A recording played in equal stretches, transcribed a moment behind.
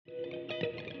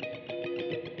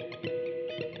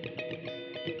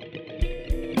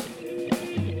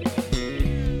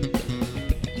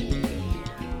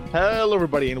Hello,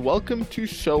 everybody, and welcome to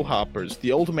Show Hoppers,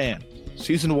 The Old Man,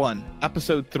 Season 1,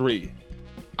 Episode 3.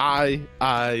 I.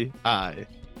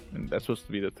 And that's supposed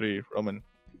to be the 3 Roman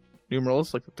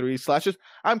numerals, like the 3 slashes.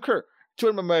 I'm Kurt,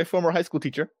 joined by my former high school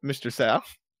teacher, Mr. Sal.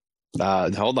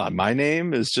 Hold on. My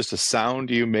name is just a sound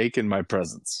you make in my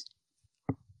presence.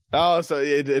 Oh, so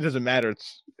it doesn't matter.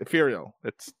 It's ethereal.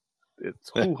 It's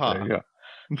hoo-ha. There you go.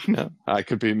 Yeah, I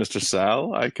could be Mr.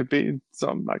 Sal. I could be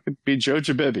Joe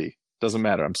Jabibby. Doesn't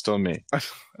matter. I'm still me. I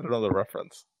don't know the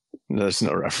reference. There's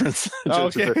no reference. Oh,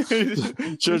 okay.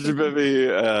 Joe Jabibby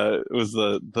was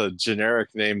the generic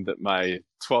name that my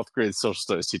 12th grade social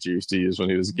studies teacher used to use when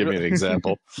he was giving an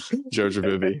example. Joe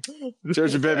Jabibby. Joe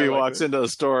Jabibby walks into the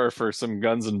store for some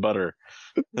guns and butter.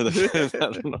 I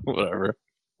don't know, whatever.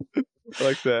 I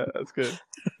like that. That's good.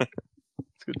 That's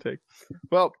a good take.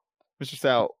 Well, Mr.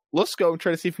 Sal, let's go and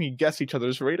try to see if we can guess each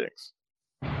other's ratings.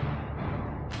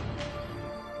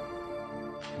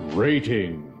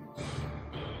 Ratings.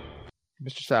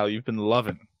 Mr. Sal, you've been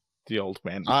loving The Old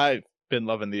Man. I've been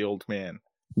loving The Old Man.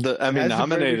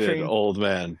 Nominated Old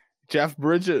Man. Jeff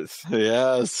Bridges.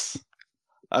 Yes.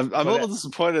 I'm a little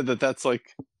disappointed that's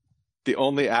like the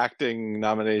only acting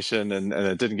nomination, and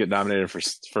it didn't get nominated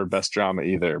for Best Drama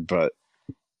either, but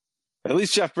at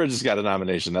least Jeff Bridges got a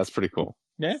nomination. That's pretty cool.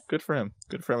 Yeah, good for him.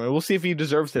 Good for him. And we'll see if he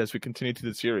deserves it as we continue to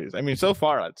the series. I mean, so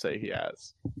far, I'd say he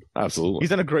has. Absolutely.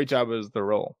 He's done a great job as the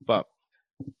role. But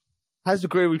has the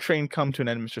Gravy Train come to an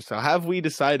end, Mr. Sal? Have we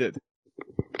decided?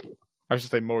 I should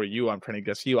say more you. I'm trying to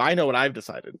guess you. I know what I've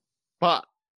decided. But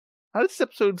how does this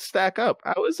episode stack up?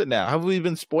 How is it now? Have we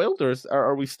been spoiled, or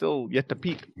are we still yet to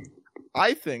peak?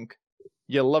 I think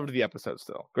you loved the episode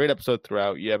still. Great episode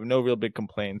throughout. You have no real big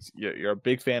complaints. You're a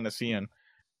big fan of seeing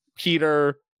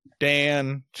Peter,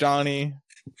 Dan, Johnny,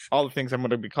 all the things I'm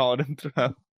going to be calling him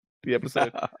throughout the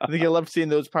episode. I think you loved seeing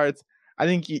those parts. I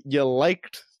think you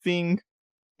liked seeing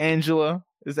Angela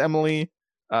as Emily.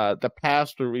 The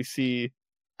past where we see,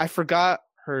 I forgot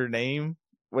her name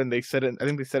when they said it. I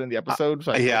think they said it in the episode.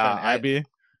 So Abby.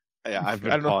 I've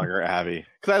been calling her Abby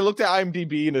because I looked at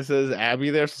IMDb and it says Abby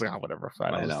there. So I was like, whatever. So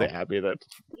I don't say Abby.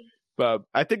 But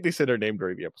I think they said her name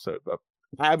during the episode. But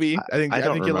Abby, I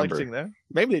think you liked seeing that.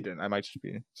 Maybe they didn't. I might just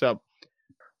be. So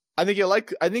I think you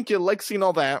like seeing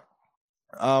all that.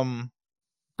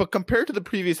 But compared to the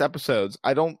previous episodes,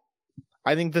 I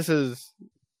think this is,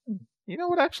 you know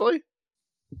what, actually?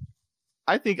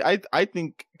 I think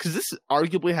because this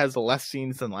arguably has less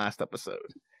scenes than last episode.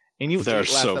 And there are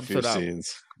so few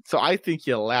scenes. So I think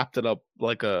you lapped it up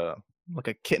like a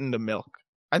kitten to milk.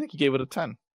 I think you gave it a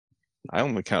 10. I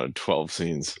only counted 12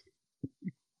 scenes.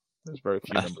 There's very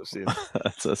few number of scenes.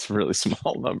 That's a really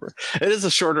small number. It is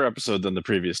a shorter episode than the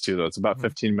previous two, though. It's about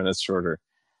 15 minutes shorter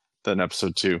than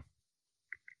episode 2.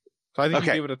 So I think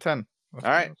you gave it a 10. All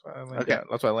right. That's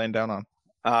what I laying down on.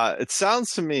 It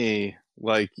sounds to me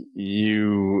like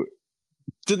you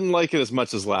didn't like it as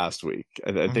much as last week.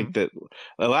 I think that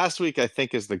last week, I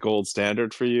think, is the gold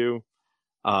standard for you.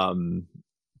 I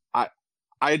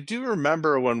do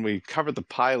remember when we covered the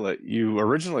pilot, you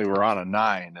originally were on a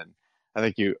 9, and I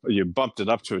think you bumped it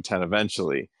up to a 10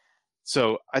 eventually.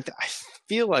 So I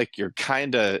feel like you're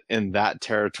kind of in that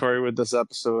territory with this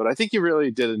episode. I think you really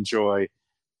did enjoy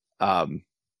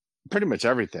pretty much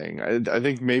everything. I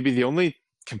think maybe the only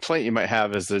complaint you might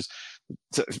have is there's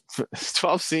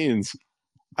 12 scenes.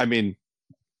 I mean,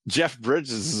 Jeff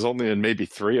Bridges is only in maybe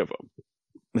 3 of them.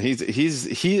 He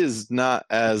is not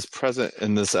as present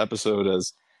in this episode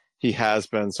as he has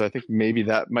been. So I think maybe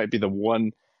that might be the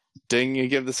one ding you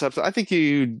give this episode. I think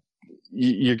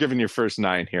you're giving your first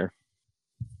 9 here.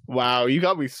 Wow, you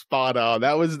got me spot on.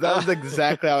 That was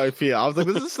exactly how I feel. I was like,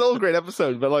 this is still a great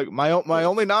episode, but like my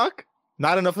only knock,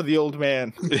 not enough of the old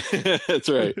man. That's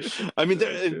right. I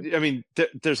mean,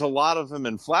 there's a lot of him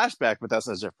in flashback, but that's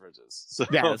not Jeff Bridges. So,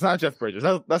 yeah, it's not Jeff Bridges.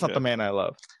 That's not the man I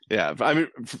love. Yeah, I mean,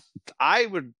 I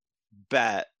would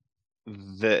bet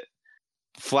that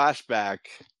flashback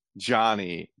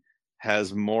Johnny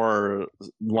has more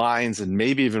lines and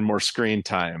maybe even more screen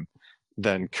time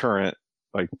than current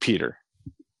like Peter.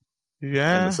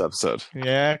 Yeah, in this episode.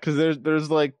 Yeah, because there's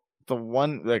like the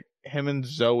one like him and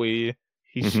Zoe.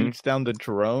 He shoots down the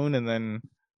drone, and then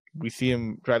we see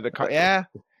him drive the car. Yeah,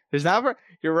 there's never.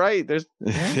 You're right. There's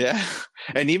yeah,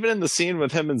 and even in the scene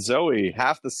with him and Zoe,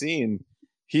 half the scene,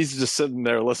 he's just sitting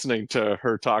there listening to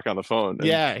her talk on the phone.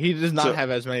 And he does not have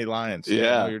as many lines.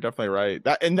 Yeah, you're definitely right.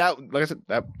 That like I said,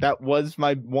 that was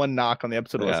my one knock on the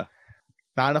episode. Was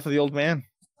not enough of the old man.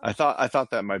 I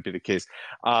thought that might be the case.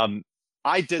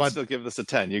 I did still give this a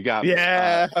 10. You got me.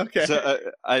 Yeah. Okay. So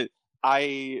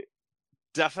I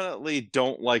definitely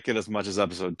don't like it as much as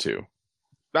episode 2.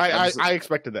 I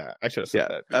expected that. I should have said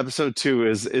that. Episode 2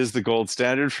 is the gold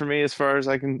standard for me as far as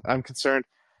I'm concerned.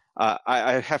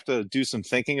 I have to do some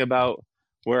thinking about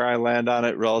where I land on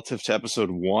it relative to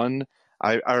episode 1.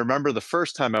 I remember the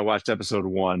first time I watched episode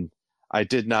 1, I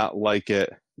did not like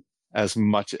it as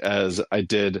much as I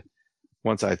did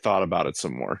once I thought about it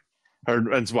some more,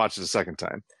 and watched it a second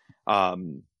time.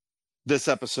 This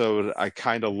episode I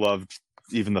kind of loved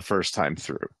even the first time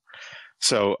through.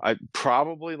 So I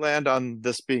probably land on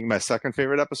this being my second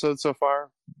favorite episode so far,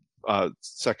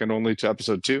 second only to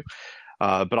episode 2.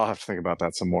 But I'll have to think about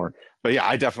that some more. But yeah,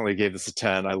 I definitely gave this a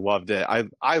 10. I loved it. I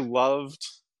don't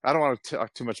want to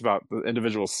talk too much about the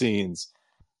individual scenes.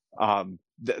 I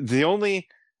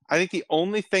think the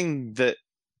only thing that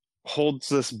holds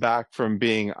this back from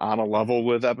being on a level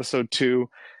with episode 2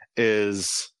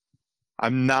 is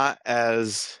I'm not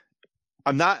as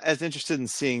interested in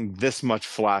seeing this much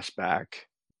flashback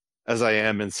as I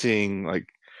am in seeing like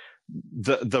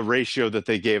the ratio that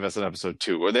they gave us in episode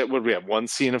 2. Would we have one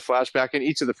scene of flashback in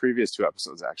each of the previous 2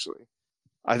 episodes? Actually,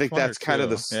 I think that's kind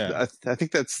of I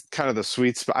think that's kind of the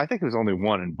sweet spot. I think it was only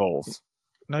one in both.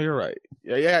 No, you're right.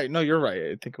 Yeah. No, you're right.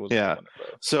 I think it was. Yeah.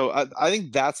 So I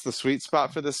think that's the sweet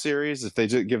spot for this series. If they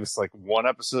just give us like one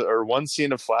episode or one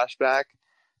scene of flashback,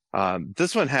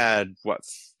 this one had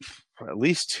at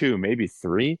least 2, maybe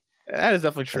 3. That is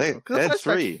definitely true. It had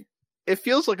 3. It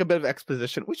feels like a bit of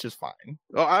exposition, which is fine.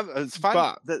 It's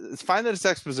fine. It's fine that it's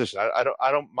exposition.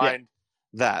 I don't mind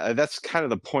that. That's kind of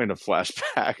the point of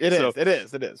flashback. It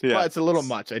is. Yeah. But it's a little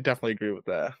much. I definitely agree with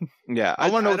that. Yeah. I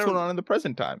want to know what's going on in the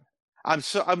present time.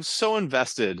 I'm so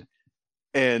invested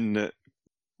in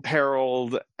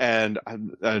Harold and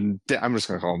I'm just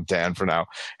going to call him Dan for now.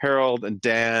 Harold and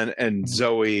Dan and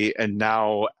Zoe and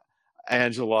now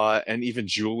Angela and even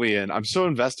Julian. I'm so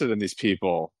invested in these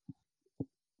people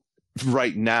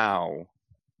right now.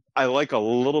 I like a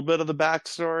little bit of the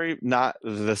backstory, not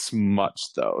this much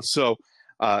though. So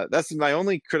that's my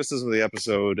only criticism of the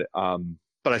episode.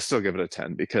 But I still give it a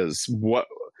 10 because what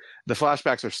the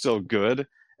flashbacks are still good.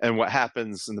 And what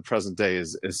happens in the present day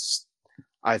is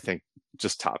I think,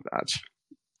 just top notch.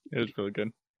 It was really good.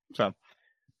 So,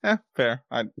 fair.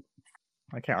 I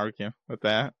can't argue with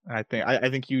that. I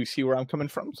think you see where I'm coming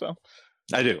from. So,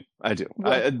 I do. And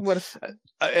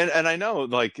I know,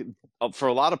 like, for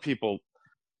a lot of people,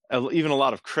 even a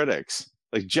lot of critics,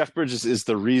 like Jeff Bridges is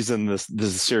the reason this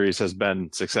series has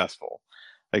been successful.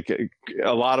 Like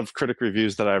a lot of critic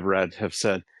reviews that I've read have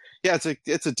said, yeah,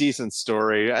 it's a decent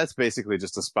story. It's basically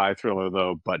just a spy thriller,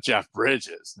 though. But Jeff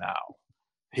Bridges now,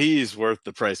 he's worth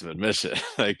the price of admission.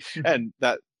 And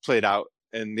that played out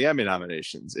in the Emmy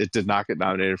nominations. It did not get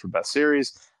nominated for Best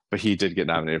Series, but he did get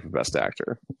nominated for Best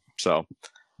Actor. So,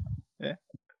 yeah,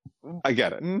 I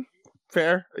get it.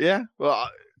 Fair, yeah.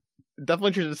 Well, definitely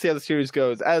interested to see how the series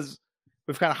goes. As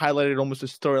we've kind of highlighted almost a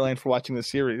storyline for watching the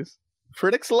series.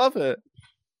 Critics love it.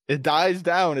 It dies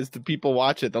down as the people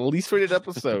watch it. The least rated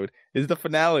episode is the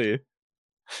finale.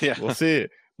 Yeah, we'll see.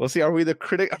 Are we with the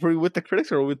critics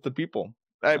or are we with the people?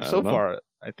 So far,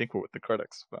 I think we're with the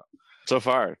critics. But so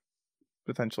far,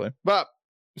 potentially. But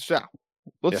yeah,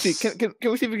 let's see. Can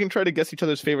we see if we can try to guess each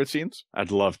other's favorite scenes?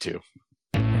 I'd love to.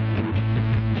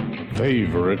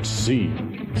 Favorite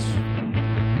scenes.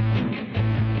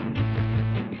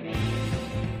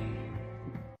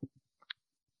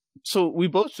 So we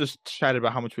both just chatted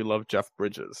about how much we love Jeff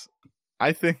Bridges.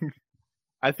 I think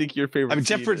your favorite. I mean,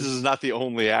 Jeff Bridges is not the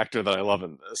only actor that I love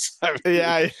in this.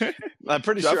 I'm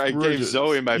pretty Jeffrey sure I gave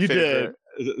Zoe my favorite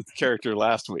character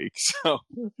last week. So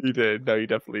you did. No, you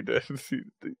definitely did.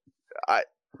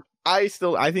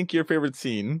 I think your favorite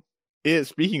scene is,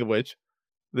 speaking of which,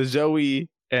 the Zoe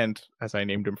and, as I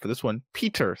named him for this one,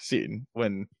 Peter scene,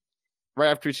 when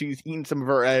right after she's eaten some of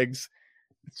her eggs.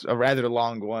 It's a rather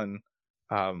long one.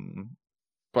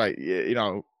 But you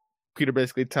know, Peter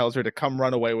basically tells her to come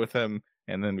run away with him,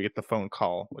 and then we get the phone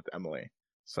call with Emily.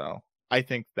 So I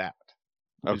think that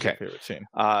is your favorite scene.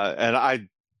 And I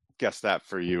guess that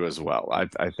for you as well.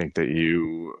 I think that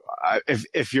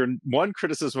if your one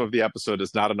criticism of the episode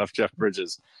is not enough Jeff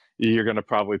Bridges, you're going to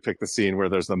probably pick the scene where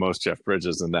there's the most Jeff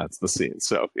Bridges, and that's the scene.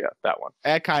 So yeah, that one.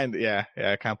 I kind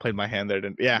of played my hand there.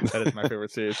 That is my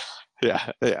favorite scene.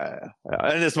 Yeah,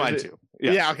 and it's mine too.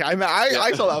 Yeah, okay.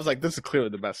 I saw that. I was like, this is clearly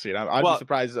the best scene. I'd be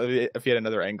surprised if you had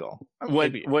another angle.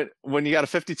 When you got a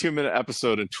 52-minute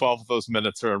episode and 12 of those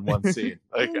minutes are in one scene,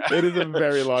 like it is a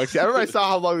very long scene. I remember I saw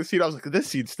how long the scene. I was like, this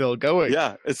scene's still going.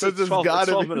 Yeah, it's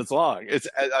 12 minutes long.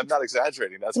 I'm not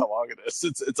exaggerating. That's how long it is.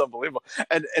 It's unbelievable,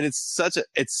 and it's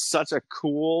such a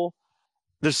cool.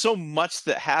 There's so much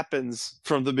that happens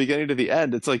from the beginning to the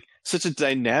end. It's like such a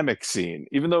dynamic scene,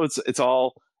 even though it's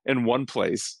all in one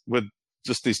place with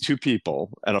just these two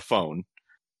people and a phone.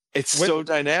 It's so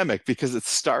dynamic because it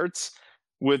starts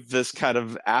with this kind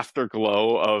of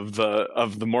afterglow of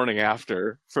the morning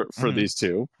after for these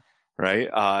two, right?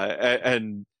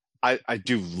 And I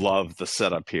do love the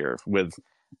setup here with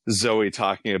Zoe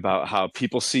talking about how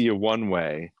people see you one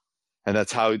way, and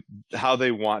that's how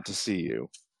they want to see you,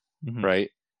 right?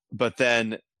 But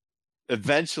then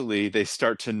eventually they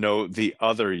start to know the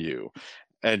other you.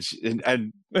 And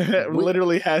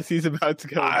literally as he's about to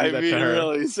go. I mean,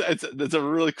 really, it's a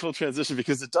really cool transition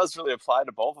because it does really apply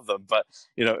to both of them. But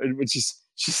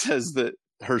she says that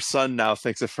her son now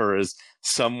thinks of her as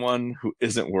someone who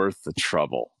isn't worth the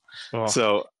trouble. Oh.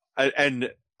 So,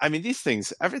 and I mean, these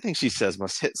things, everything she says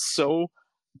must hit so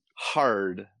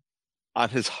hard on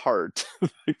his heart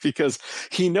because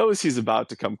he knows he's about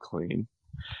to come clean,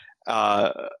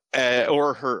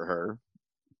 or hurt her.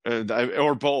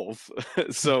 Or both.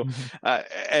 So,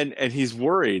 and he's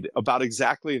worried about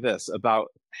exactly this, about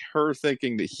her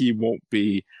thinking that he won't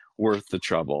be worth the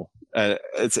trouble.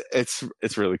 It's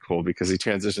really cool because he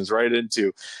transitions right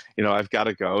into, I've got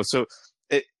to go. So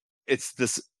it's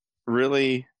this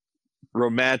really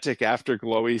romantic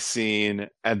afterglowy scene,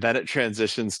 and then it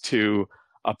transitions to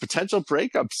a potential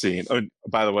breakup scene. Oh,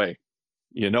 by the way,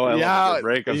 I love a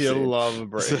breakup scene.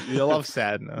 You love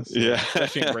sadness. Yeah.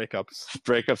 Especially breakups.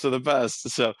 Breakups are the best.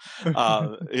 So,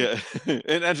 yeah.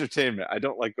 In entertainment, I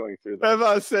don't like going through them. I'm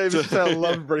about to say, because I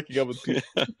love breaking up with people.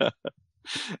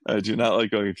 I do not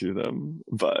like going through them.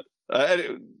 But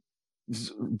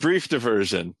brief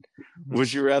diversion.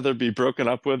 Would you rather be broken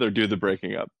up with or do the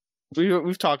breaking up?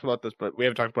 We've talked about this, but we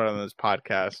haven't talked about it on this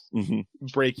podcast.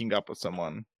 Breaking up with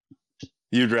someone.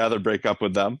 You'd rather break up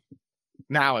with them?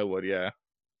 Now I would, yeah.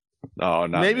 Oh,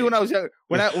 not maybe me. when I was young.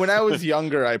 When I was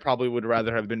younger, I probably would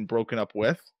rather have been broken up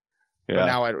with. Yeah. But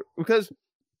now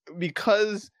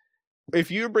because if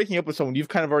you're breaking up with someone, you've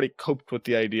kind of already coped with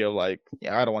the idea of I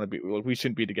don't want to be. We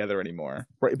shouldn't be together anymore.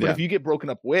 Right? But if you get broken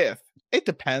up with, it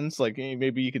depends.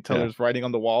 Maybe you could tell there's writing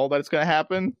on the wall that it's going to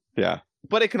happen. Yeah.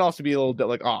 But it can also be a little bit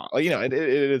it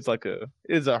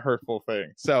is a hurtful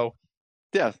thing. So.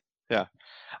 Yeah. Yeah.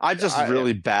 I'm just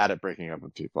really bad at breaking up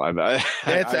with people.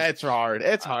 It's hard.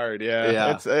 It's hard.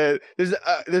 Yeah.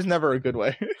 There's never a good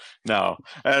way. No,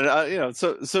 and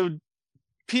so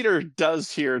Peter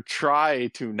does here try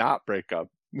to not break up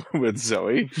with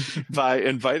Zoe by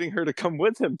inviting her to come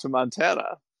with him to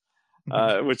Montana,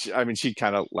 which I mean she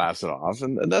kind of laughs it off,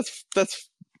 and that's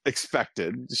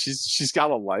expected. She's got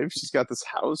a life. She's got this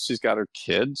house. She's got her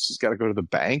kids. She's got to go to the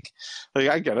bank.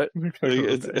 I get it.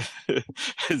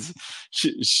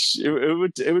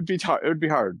 It would be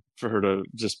hard for her to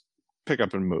just pick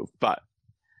up and move. But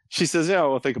she says,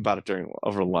 we'll think about it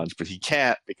over lunch. But he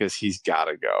can't because he's got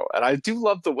to go. And I do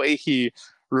love the way he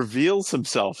reveals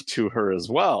himself to her as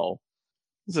well.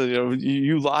 So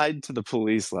you lied to the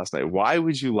police last night. Why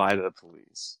would you lie to the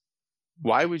police?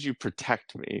 Why would you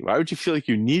protect me? Why would you feel like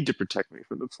you need to protect me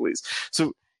from the police?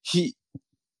 So he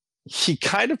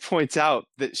kind of points out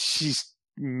that she's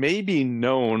maybe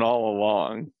known all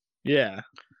along. Yeah.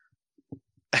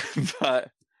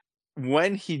 But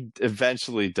when he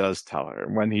eventually does tell her,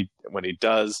 when he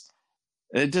does,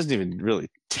 and it doesn't even really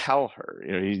tell her,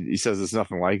 he says it's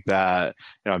nothing like that.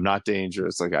 I'm not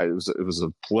dangerous. It was a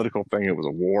political thing. It was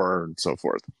a war and so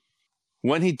forth.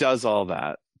 When he does all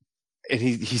that, and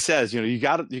he says, you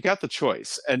got the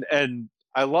choice, and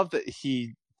I love that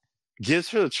he gives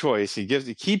her the choice. He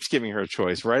keeps giving her a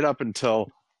choice right up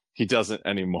until he doesn't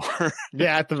anymore.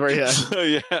 Yeah, at the very end. So,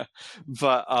 yeah,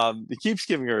 but he keeps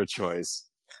giving her a choice.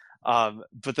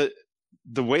 But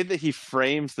the way that he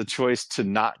frames the choice to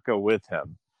not go with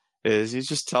him is he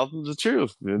just tells them the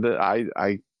truth. That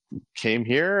I came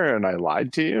here and I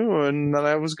lied to you, and then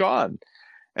I was gone.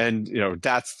 And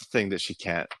that's the thing that she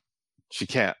can't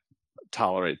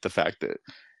tolerate, the fact that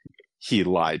he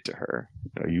lied to her.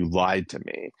 You lied to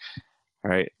me,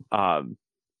 right?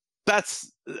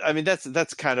 That's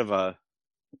kind of a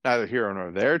neither here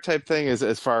nor there type thing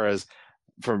as far as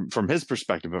from his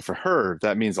perspective, but for her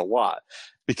that means a lot,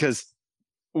 because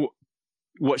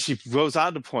what she goes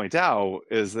on to point out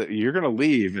is that you're going to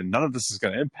leave and none of this is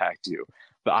going to impact you,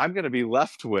 but I'm going to be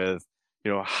left with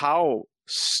how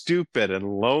stupid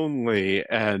and lonely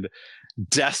and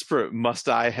desperate must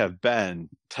I have been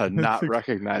to not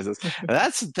recognize this. And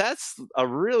that's a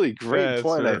really great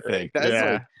point. I think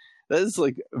that is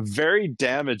very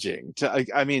damaging to,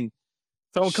 I mean,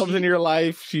 someone comes into your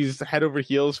life, she's head over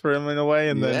heels for him in a way,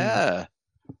 and then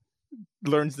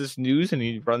learns this news and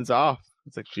he runs off.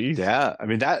 It's geez. Yeah, I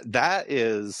mean that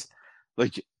is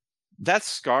that's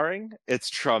scarring. It's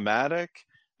traumatic.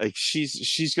 like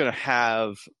she's going to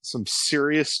have some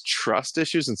serious trust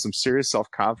issues and some serious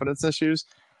self-confidence issues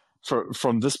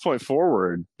from this point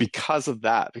forward because of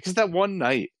that. Because that one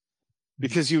night,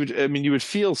 because you would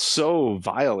feel so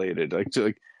violated,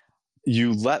 like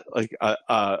you let like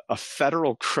a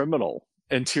federal criminal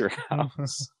into your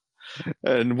house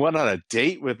and went on a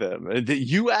date with him, and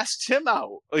you asked him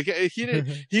out. Like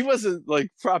he wasn't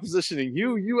like propositioning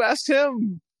you. You asked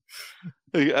him.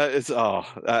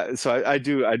 So I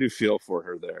do feel for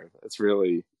her there. It's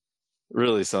really,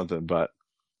 really something. But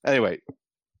anyway,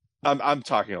 I'm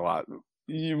talking a lot.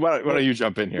 Why don't you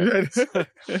jump in here?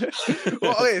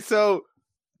 Well, okay, so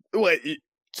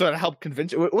to help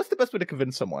convince you, what's the best way to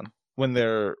convince someone when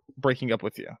they're breaking up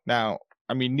with you? Now,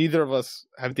 I mean, neither of us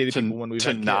have dated people when we've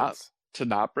had kids. To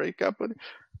not break up with.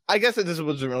 I guess this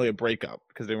wasn't really a breakup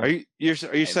because they were. Are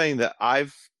you saying that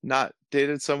I've not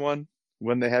dated someone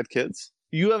when they had kids?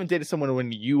 You haven't dated someone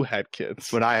when you had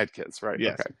kids. When I had kids, right?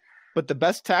 Yes. Okay. But the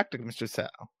best tactic, Mr. Sal,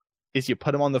 is you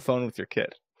put them on the phone with your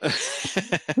kid.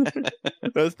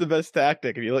 That's the best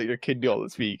tactic, and you let your kid do all the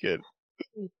speaking.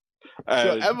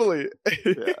 So Emily,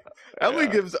 Emily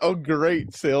gives a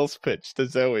great sales pitch to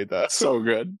Zoe, though. So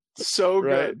good, so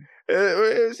good.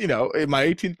 It was, in my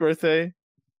 18th birthday,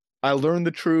 I learned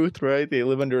the truth. Right, they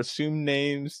live under assumed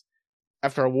names.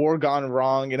 After a war gone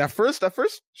wrong, and at first,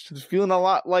 she was feeling a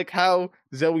lot like how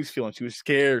Zoe's feeling. She was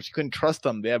scared. She couldn't trust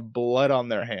them. They have blood on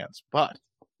their hands. But,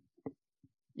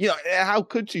 how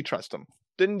could she trust them?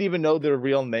 Didn't even know their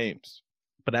real names.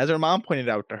 But as her mom pointed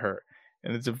out to her,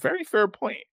 and it's a very fair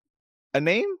point, a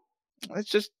name, it's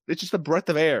just a breath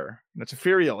of air. It's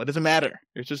ethereal. It doesn't matter.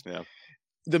 It's just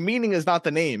the meaning is not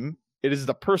the name. It is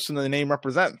the person the name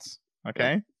represents.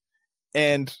 Okay,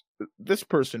 and this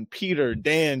person, Peter,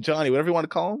 Dan, Johnny, whatever you want to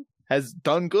call him, has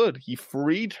done good. He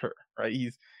freed her, right?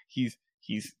 He's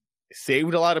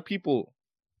saved a lot of people,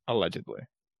 allegedly.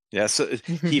 Yeah, so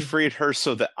he freed her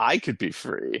so that I could be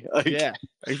free. Yeah,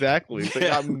 exactly. So it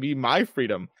got me my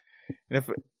freedom. And if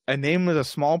a name was a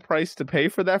small price to pay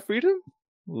for that freedom,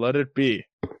 let it be.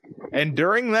 And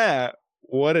during that,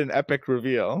 what an epic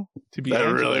reveal to be. That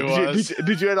Angela. really was.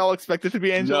 Did you at all expect it to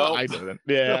be Angela? No. I didn't.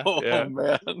 Yeah. Oh, yeah.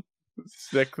 man.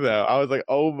 Sick though. I was like,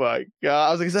 oh my god.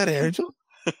 I was like, is that Angela?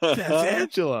 That's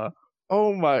Angela.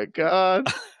 Oh my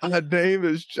god. That name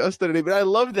is just a name. And I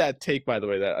love that take, by the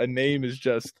way, that a name is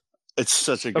just it's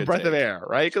such a good breath of air,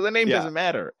 right? Because the name doesn't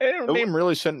matter. A name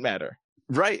really shouldn't matter.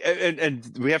 Right.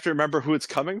 And we have to remember who it's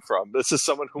coming from. This is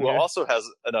someone who also has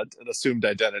an assumed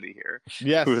identity here.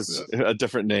 Yes. Who is a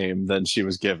different name than she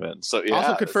was given. So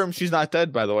also confirmed she's not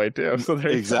dead, by the way, too. So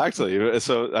exactly.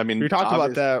 So I mean, we talked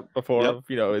about that before.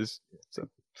 Yep.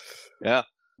 Yeah.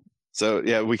 So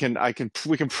yeah, we can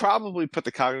probably put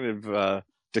the cognitive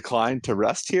decline to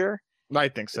rest here. I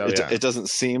think so. It doesn't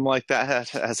seem like that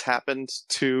has happened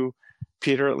to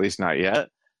Peter, at least not yet.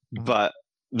 Mm-hmm. But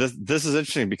this is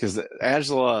interesting because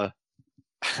Angela,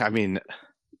 I mean,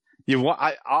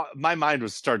 my mind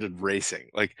was started racing.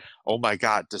 Like, oh my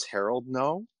God, does Harold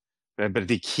know? But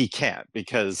he can't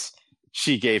because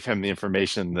she gave him the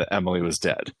information that Emily was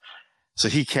dead, so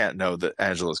he can't know that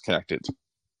Angela's connected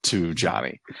to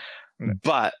Johnny.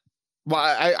 But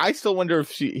I still wonder if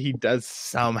he does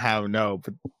somehow know.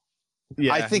 But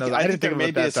yeah, I think there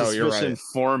may be a suspicion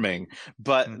forming.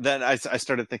 But then I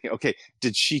started thinking, okay,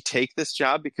 did she take this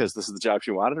job because this is the job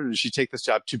she wanted, or did she take this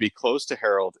job to be close to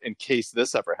Harold in case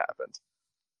this ever happened?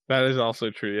 That is also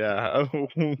true. Yeah.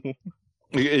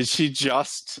 Is she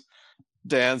just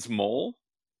Dan's mole?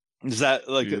 Is that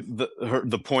like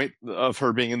the point of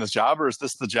her being in this job, or is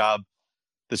this the job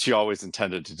that she always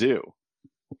intended to do?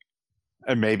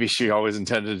 And maybe she always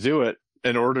intended to do it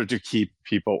in order to keep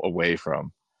people away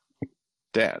from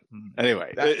Dan.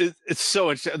 Anyway, it's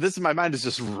so interesting. My mind is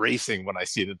just racing when I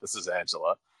see that this is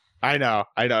Angela. I know.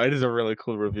 It is a really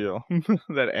cool reveal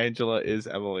that Angela is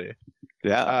Emily.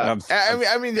 Yeah.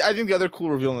 I mean, I think the other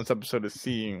cool reveal in this episode is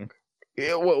seeing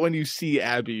when you see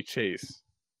Abby chase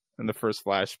in the first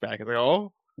flashback. It's like,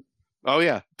 oh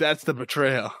yeah, that's the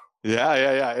betrayal.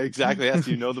 Yeah, exactly. Yes,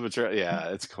 you know the betrayal. Yeah,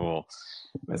 it's cool.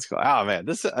 It's cool. Oh man,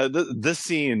 this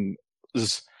scene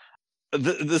is.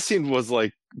 This scene was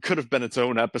like could have been its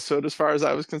own episode as far as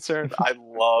I was concerned. I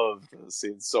loved the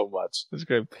scene so much. That's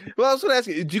great. Well, I was going to ask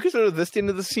you, do you consider this the end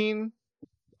of the scene?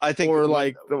 I think, or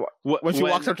like when she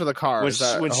walks up to the car, when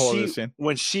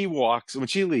she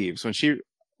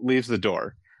leaves the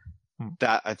door,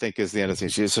 that I think is the end of the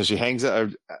scene. She hangs up.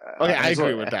 Okay, I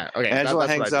agree with that. Okay, Angela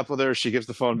hangs up with her. She gives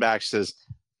the phone back. She says,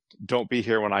 "Don't be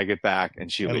here when I get back,"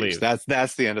 and she leaves.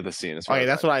 That's the end of the scene. Okay,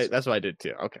 that's what I did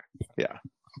too. Okay, yeah.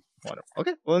 Wonderful.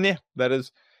 Okay. Well, yeah, that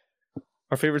is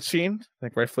Our favorite scene, I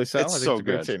think rightfully so. It's I think so it's a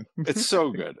great good. scene. It's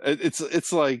so good.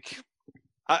 It's like,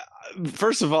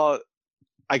 first of all,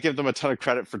 I give them a ton of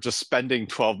credit for just spending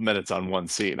 12 minutes on one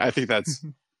scene. I think that's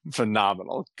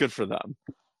phenomenal. Good for them.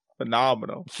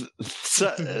 Phenomenal.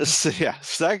 Phenomenal.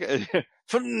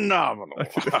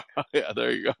 Yeah,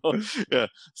 there you go. Yeah.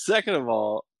 Second of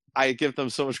all, I give them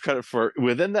so much credit for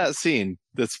within that scene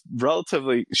that's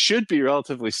should be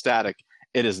relatively static.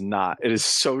 It is not. It is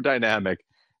so dynamic.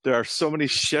 There are so many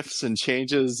shifts and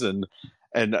changes and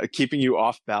keeping you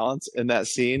off balance in that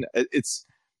scene.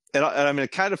 And I mean,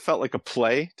 it kind of felt like a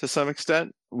play to some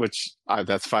extent, which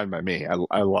that's fine by me.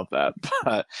 I love that,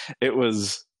 but it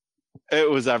was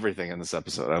everything in this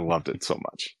episode. I loved it so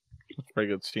much. That's a very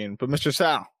good scene. But Mr.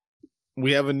 Sal,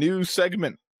 we have a new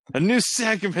segment. A new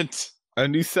segment.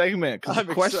 I'm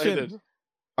excited.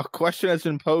 A question has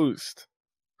been posed.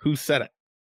 Who said it?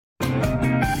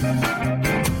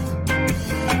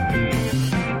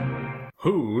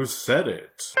 Who said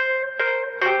it?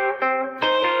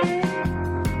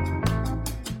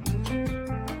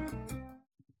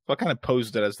 So I kind of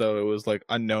posed it as though it was like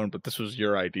unknown, but this was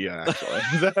your idea, actually.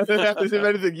 Is there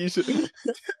anything you should?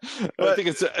 I think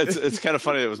it's kind of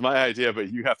funny. It was my idea,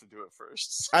 but you have to do it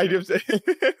first. I do say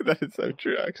that is so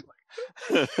true, actually.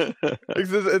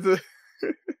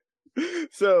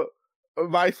 So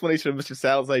my explanation of Mr.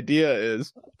 Sal's idea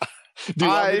is. Do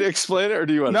you want me to explain it, or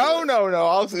do you want? No.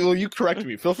 You correct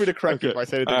me. Feel free to correct me if I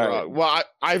say anything wrong. Right. Well,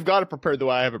 I've got it prepared the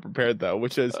way I have it prepared, though,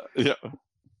 which is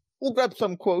we'll grab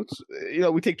some quotes.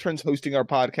 We take turns hosting our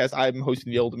podcast. I'm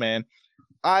hosting the old man.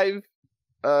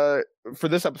 For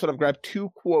this episode, I've grabbed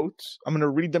 2 quotes. I'm going to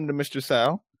read them to Mr.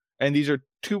 Sal, and these are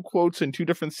 2 quotes in 2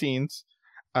 different scenes.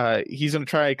 He's going to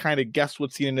try to kind of guess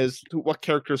what scene it is, what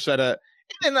character said it.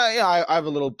 And I have a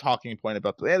little talking point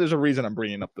about that. There's a reason I'm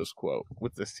bringing up this quote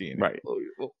with this scene. Right.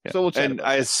 So we'll chat and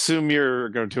I assume you're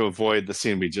going to avoid the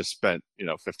scene we just spent,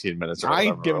 15 minutes. I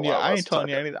ain't telling you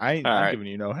anything. I ain't giving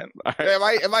you no hint.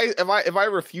 Right. If I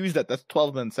refuse that, that's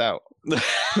 12 minutes out.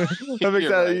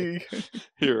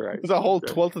 You're right. It's a whole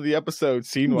 12th of the episode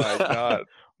scene wise. God.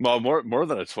 Well, more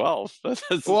than a 12.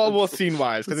 Well, scene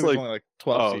wise, because it was only like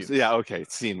 12 scenes. Yeah, okay,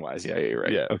 scene wise, yeah, you're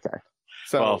right. Yeah, okay.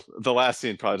 So the last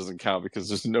scene probably doesn't count because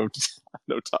there's no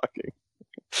talking.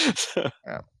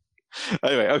 Yeah.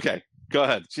 Anyway, okay, go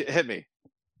ahead, hit me.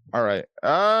 All right.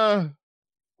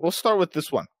 We'll start with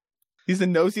this one. He's the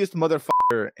nosiest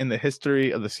motherfucker in the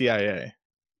history of the CIA.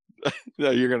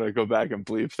 No, you're gonna go back and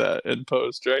bleep that in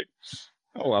post, right?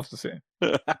 We'll have to see.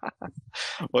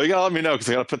 Well, you gotta let me know because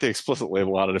I gotta put the explicit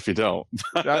label on it if you don't.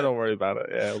 Don't worry about it.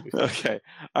 Yeah, it'll be fine. Okay.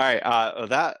 All right.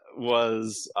 That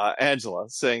was Angela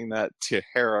saying that to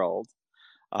Harold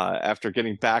after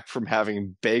getting back from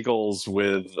having bagels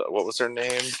with what was her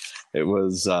name? It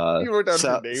was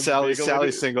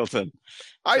Sally Singleton.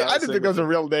 I didn't think that was a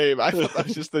real name. I thought that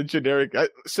was just a generic,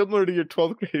 similar to your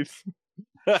 12th grade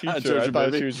teacher. I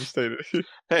thought she was just saying it.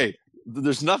 Hey,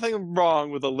 there's nothing wrong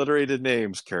with alliterated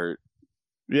names, Kurt.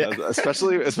 Yeah,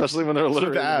 especially when they're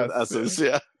alliterated with S's.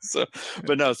 Yeah. So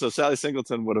Sally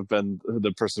Singleton would have been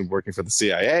the person working for the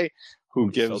CIA who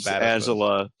gives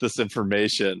Angela this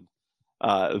information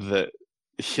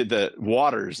that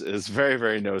Waters is very,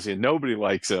 very nosy and nobody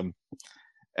likes him,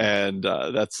 and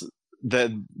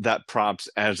that prompts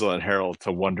Angela and Harold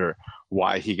to wonder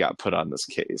why he got put on this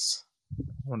case.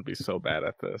 I want to be so bad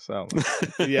at this. That's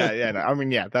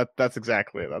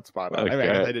exactly it. That's spot on. Okay.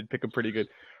 I did pick a pretty good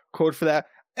quote for that.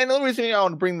 And the reason I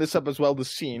want to bring this up as well, this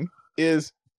scene,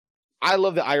 is I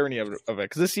love the irony of it,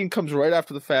 because this scene comes right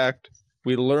after the fact.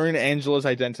 We learn Angela's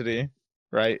identity,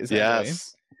 right?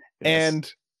 Yes.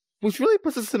 And which really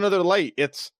puts us in another light.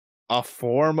 It's a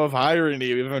form of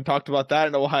irony. We haven't talked about that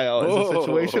in a while. Is it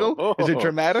situational? Is it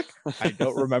dramatic? I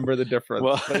don't remember the difference.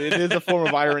 But it is a form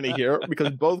of irony here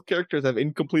because both characters have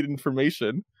incomplete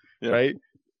information, right?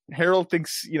 Harold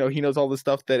thinks, he knows all the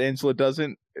stuff that Angela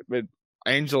doesn't, but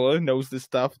Angela knows the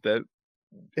stuff that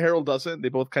Harold doesn't. They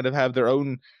both kind of have their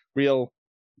own real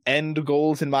end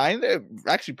goals in mind. They're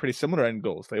actually pretty similar end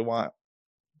goals. They want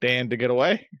Dan to get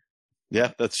away.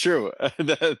 Yeah, that's true.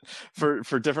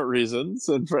 for different reasons,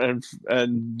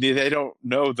 and they don't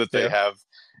know that they have,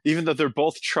 even though they're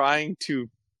both trying to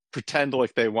pretend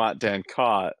like they want Dan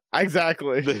caught.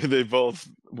 Exactly. They both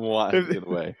want him to get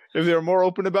away. If they were more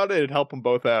open about it, it'd help them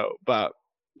both out. But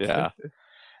yeah.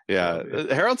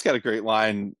 Harold's got a greght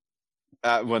line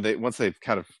once they've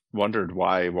kind of wondered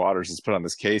why Waters is put on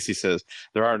this case. He says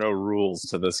there are no rules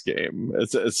to this game.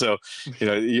 So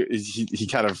he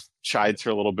kind of chides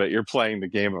her a little bit. You're playing the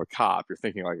game of a cop. You're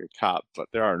thinking like a cop, but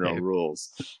there are no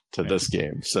rules to this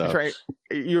game. So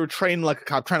you're trained like a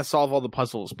cop, trying to solve all the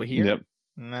puzzles. But here,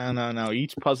 No.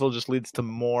 Each puzzle just leads to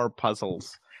more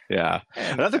puzzles. Yeah.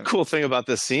 Another cool thing about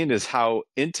this scene is how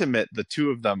intimate the two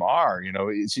of them are. You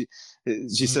know,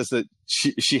 she says that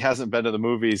she hasn't been to the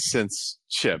movies since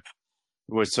Chip,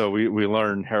 so we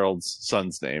learn Harold's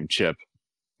son's name, Chip.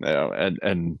 You know,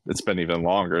 and it's been even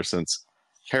longer since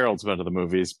Harold's been to the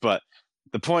movies. But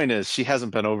the point is, she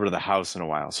hasn't been over to the house in a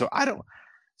while. So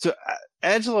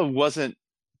Angela wasn't,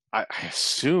 I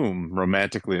assume,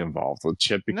 romantically involved with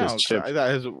Chip because Chip. I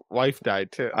thought his wife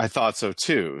died too. I thought so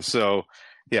too. So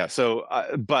yeah. So,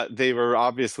 but they were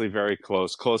obviously very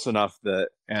close enough that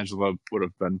Angela would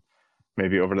have been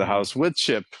maybe over to the house with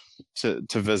Chip to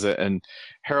visit, and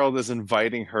Harold is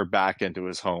inviting her back into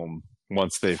his home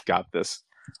once they've got this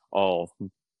all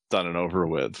done and over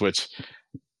with. Which,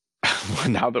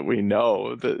 now that we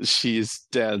know that she's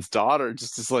Dan's daughter,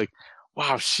 just is like,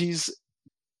 wow, she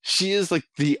is like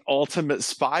the ultimate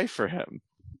spy for him.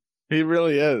 He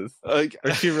really is. Like,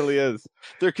 she really is.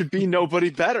 There could be nobody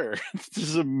better. This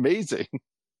is amazing.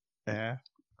 Yeah.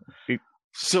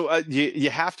 So you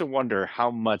have to wonder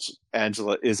how much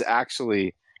Angela is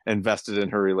actually invested in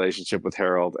her relationship with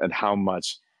Harold, and how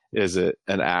much is it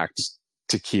an act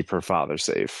to keep her father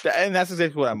safe. And that's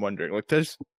exactly what I'm wondering. Like,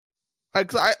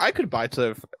 I could buy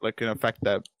to like an effect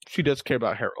that she does care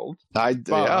about Harold.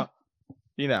 Yeah.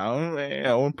 You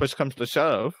know, when push comes to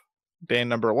shove, Dan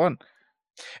number one.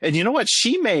 And you know what?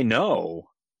 She may know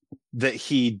that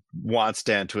he wants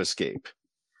Dan to escape.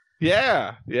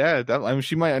 Yeah. I mean,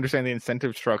 she might understand the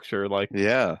incentive structure. Like,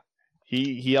 yeah,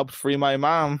 he helped free my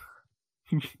mom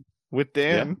with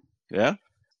Dan. Yeah.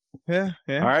 All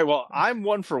right. Well, I'm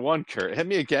 1 for 1, Kurt. Hit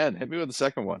me again. Hit me with the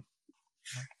second one.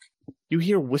 You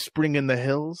hear whispering in the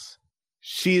hills?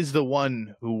 She is the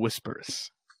one who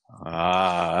whispers.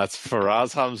 That's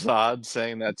Faraz Hamzad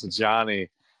saying that to Johnny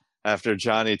after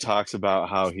Johnny talks about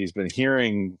how he's been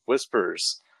hearing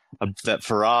whispers that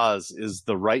Faraz is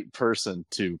the right person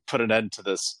to put an end to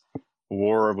this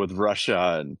war with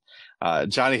Russia.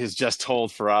 And Johnny has just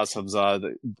told Faraz Hamzad,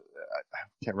 I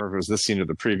can't remember if it was this scene or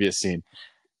the previous scene,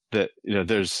 that, you know,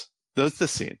 there's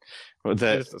this scene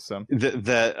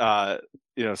that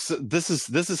you know, so this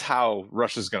is how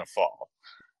Russia's going to fall.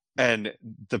 And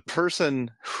the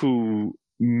person who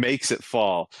makes it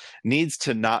fall needs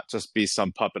to not just be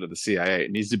some puppet of the CIA.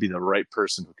 It needs to be the right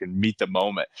person who can meet the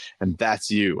moment. And that's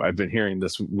you. I've been hearing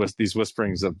these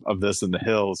whisperings of this in the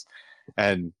hills.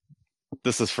 And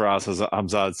this is Faraz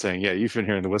Hamzad saying, yeah, you've been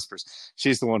hearing the whispers.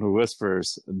 She's the one who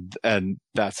whispers, and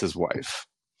that's his wife,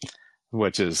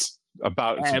 which is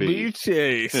about to be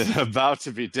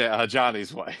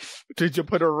Johnny's wife. Did you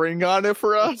put a ring on it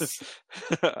for us?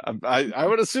 I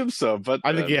would assume so, but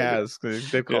I think he has.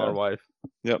 They call her wife.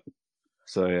 Yep.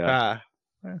 So yeah.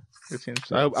 It seems.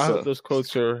 I hope those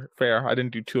quotes are fair. I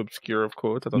didn't do too obscure of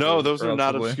quotes. No, those are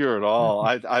not obscure at all.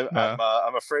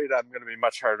 I'm afraid I'm going to be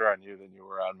much harder on you than you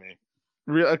were on me.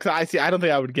 Really? I don't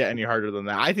think I would get any harder than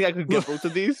that. I think I could get both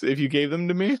of these if you gave them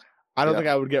to me. I don't think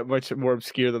I would get much more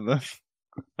obscure than this.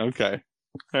 Okay.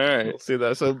 All right. We'll see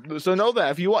that. So know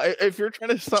that if you're trying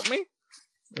to stump me,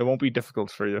 it won't be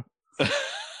difficult for you.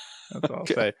 That's all I'll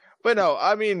say. But no,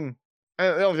 I mean,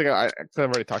 the only thing I've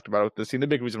already talked about with this scene. The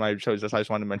big reason why I chose this, I just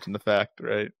wanted to mention the fact,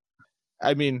 right?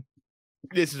 I mean,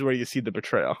 this is where you see the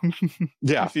betrayal.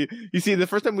 Yeah. You see the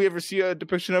first time we ever see a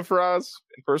depiction of Faraz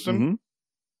in person,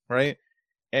 right?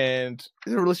 And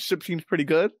the relationship seems pretty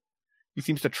good. He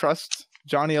seems to trust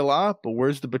Johnny a lot, but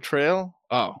where's the betrayal?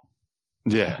 Oh.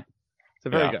 Yeah.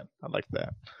 So very good. I like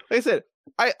that. Like I said,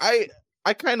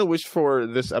 I kind of wish for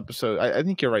this episode. I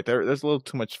think you're right. There's a little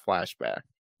too much flashback.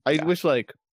 I wish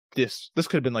like this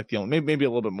could have been like the only maybe a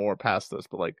little bit more past this,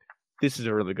 but like this is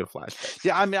a really good flashback.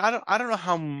 Yeah, I mean, I don't know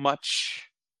how much.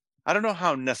 I don't know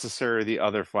how necessary the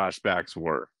other flashbacks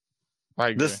were. I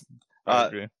agree. I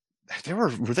agree.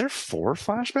 Were there 4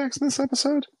 flashbacks in this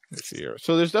episode? Let's see here.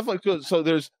 So there's definitely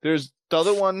there's the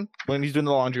other one when he's doing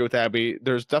the laundry with Abby.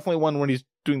 There's definitely one when he's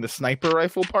doing the sniper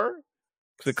rifle part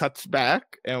because it cuts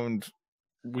back and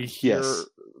we hear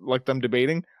like them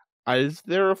debating. Is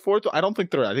there a fourth? I don't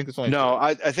think there is. I think it's only no.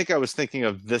 I think I was thinking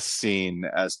of this scene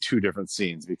as 2 different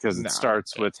scenes because it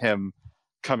starts with him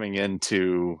coming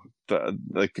into the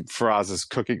Faraz's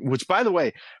cooking, which by the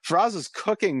way, Faraz is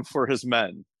cooking for his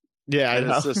men. Yeah,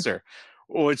 and his sister,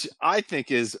 which I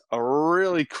think is a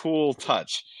really cool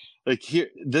touch. Like here,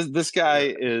 this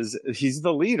guy he's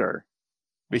the leader,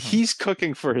 but he's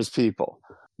cooking for his people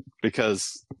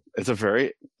because it's a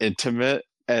very intimate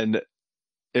and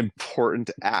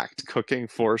important act. Cooking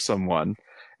for someone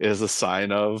is a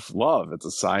sign of love. It's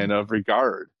a sign of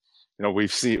regard. You know, we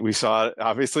saw it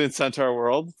obviously in Centaur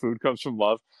World. Food comes from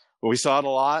love. we saw it a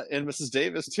lot in Mrs.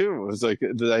 Davis too. It was like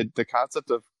the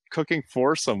concept of cooking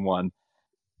for someone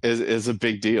is a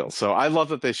big deal. So I love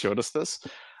that they showed us this.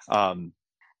 And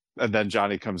then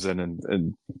Johnny comes in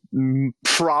and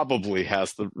probably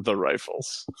has the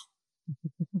rifles.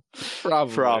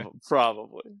 Probably.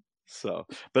 So,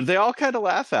 but they all kind of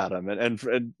laugh at him, and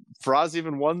Faraz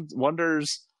even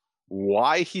wonders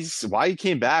why he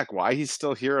came back, why he's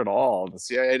still here at all. The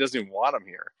CIA doesn't even want him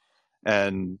here,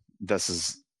 and this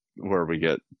is where we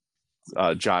get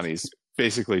Johnny's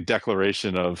basically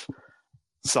declaration of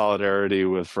solidarity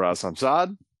with Faraz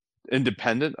Hamzad,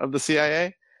 independent of the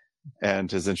CIA, and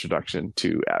his introduction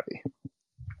to Abby.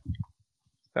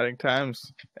 Exciting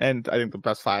times. And I think the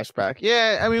best flashback.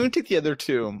 Yeah, I mean, we take the other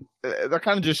two. They're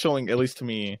kind of just showing, at least to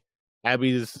me,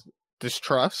 Abby's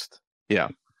distrust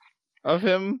of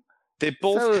him. They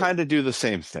both kind of do the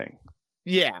same thing.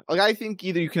 Yeah. Like, I think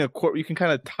either you can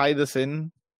kind of tie this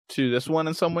in to this one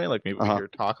in some way, like maybe we hear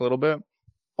talk a little bit,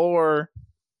 or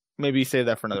maybe save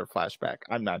that for another flashback.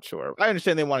 I'm not sure. I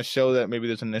understand they want to show that maybe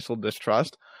there's initial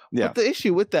distrust. Yeah. But the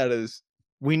issue with that is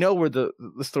we know where the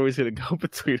story's going to go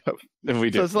between them. And we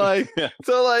do. So it's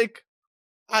like,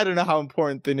 I don't know how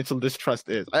important the initial distrust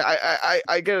is.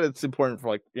 I get it's important for,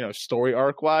 like, you know, story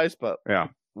arc wise, but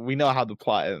we know how the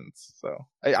plot ends. So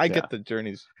I get the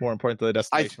journey's more important than the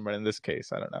destination, but in this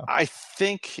case, I don't know. I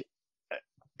think,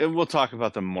 and we'll talk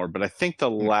about them more, but I think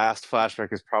the last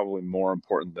flashback is probably more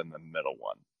important than the middle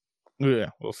one. Yeah,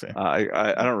 we'll see.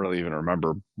 I don't really even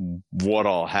remember what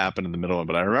all happened in the middle one,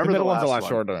 but I remember the middle one's a lot one.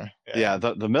 shorter. Yeah,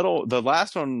 the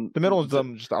last one. The middle one's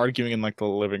them just arguing in, like, the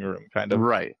living room, kind of.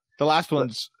 Right. The last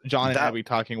one's John and Abby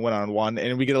talking one-on-one,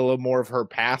 and we get a little more of her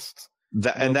past.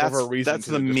 That's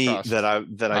the meat that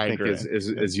I think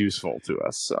is useful to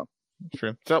us. So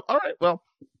true. So all right, well,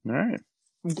 all right.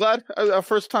 I'm glad our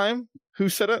first time. Who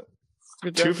said it?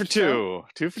 Good job. 2 for 2.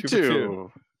 2 for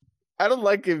 2. I don't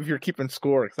like if you're keeping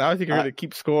score, because now I think you're going to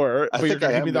keep score, but you're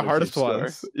going to give me the hardest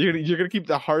ones. You're going to keep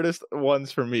the hardest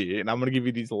ones for me, and I'm going to give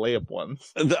you these layup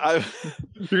ones. You're going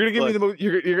to give me the most.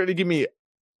 You're going to give me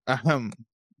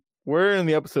Where in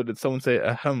the episode did someone say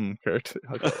character?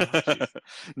 Okay.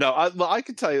 No, I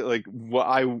could tell you, like, what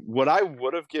I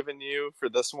would have given you for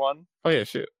this one. Oh yeah,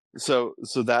 shoot. So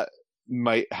that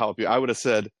might help you. I would have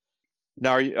said,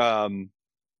 now are you,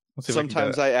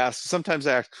 sometimes I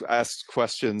ask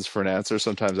questions for an answer,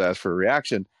 sometimes I ask for a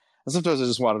reaction, and sometimes I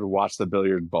just wanted to watch the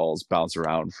billiard balls bounce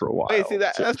around for a while. Hey, see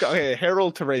that? Let's go. Okay,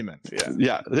 Harold to Raymond.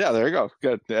 Yeah. There you go.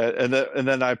 Good. And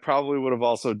then I probably would have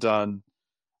also done,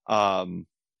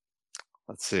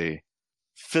 let's see,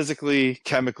 physically,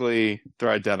 chemically, they're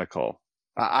identical.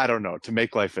 I don't know, to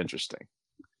make life interesting.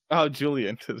 Oh,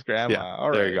 Julian to his grandma. Yeah, all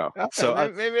right. There you go. Okay, so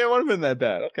maybe I would have been that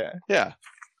bad. Okay. Yeah.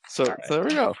 So there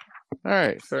we go. All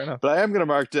right. Fair enough. But I am going to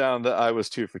mark down that I was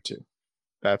 2 for 2.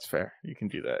 That's fair. You can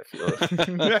do that if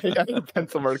you got a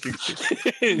pencil marking.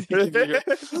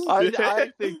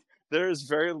 I think there is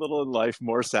very little in life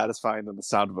more satisfying than the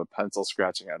sound of a pencil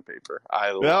scratching on paper.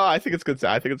 I think it's good.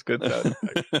 I think it's good.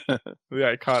 The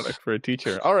iconic for a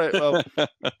teacher. All right. Well,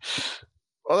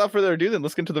 without further ado, then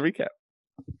let's get into the recap.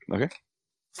 Okay.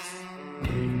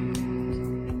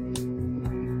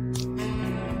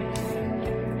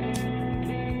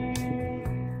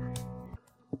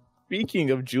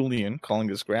 Speaking of Julian calling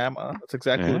his grandma, that's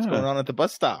exactly what's going on at the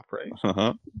bus stop, right?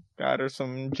 Got her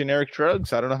some generic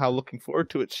drugs. I don't know how looking forward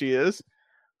to it she is.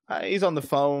 He's on the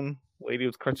phone. Lady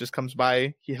with crutches comes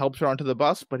by. He helps her onto the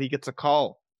bus, but he gets a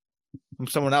call from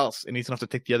someone else, and he's going to have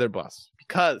to take the other bus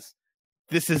because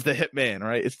this is the hitman,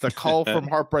 right? It's the call from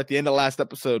Harper at the end of last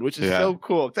episode, which is so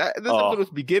cool. This episode was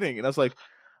beginning, and I was like,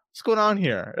 what's going on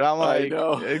here? And I'm like,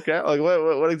 okay, like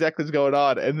what exactly is going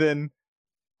on? And then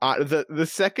the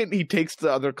second he takes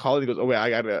the other call, he goes, "Oh wait,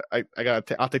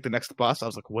 I'll take the next bus." I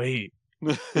was like, "Wait,"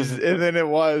 and then it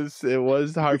was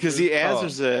hard because he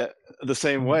answers it the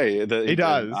same way. He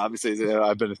does. Obviously,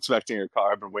 I've been expecting your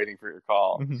call. I've been waiting for your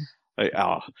call. Mm-hmm. Like,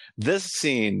 this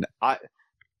scene,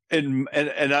 in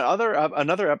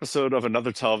another episode of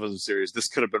another television series, this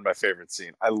could have been my favorite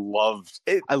scene. I loved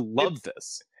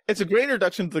this. It's a great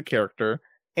introduction to the character,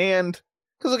 and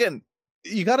because again,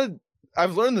 you gotta.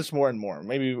 I've learned this more and more,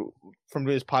 maybe from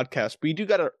this podcast, but you do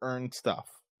got to earn stuff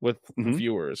with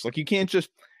viewers. Like, you can't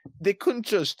they couldn't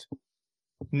just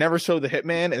never show the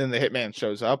hitman and then the hitman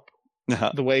shows up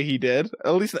the way he did,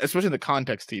 at least, especially in the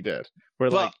context he did, where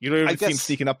you don't even see him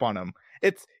sneaking up on him.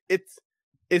 It's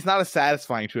not as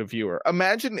satisfying to a viewer.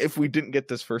 Imagine if we didn't get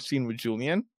this first scene with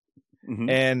Julian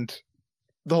and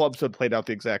the whole episode played out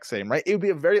the exact same, right? It would be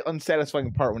a very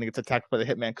unsatisfying part when he gets attacked by the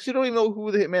hitman because you don't even know who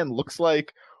the hitman looks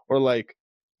like, or like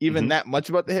even that much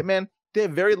about the hitman. they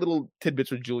have very little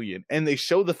tidbits with Julian, and they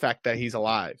show the fact that he's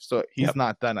alive, so he's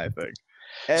not done, I think.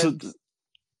 And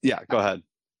go ahead.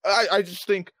 I just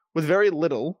think with very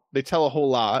little, they tell a whole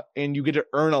lot, and you get to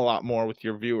earn a lot more with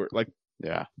your viewer. Like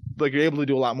you're able to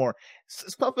do a lot more.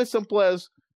 Stuff as simple as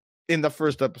in the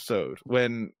first episode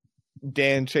when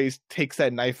Dan Chase takes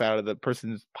that knife out of the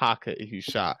person's pocket he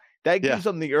shot. That gives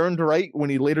him the earned right when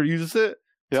he later uses it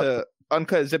to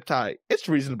uncut a zip tie. It's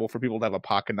reasonable for people to have a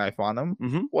pocket knife on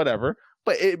them, whatever.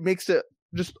 But it makes it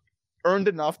just earned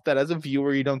enough that as a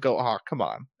viewer, you don't go, "Oh, come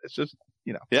on." It's just,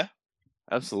 Yeah,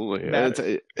 absolutely.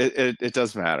 It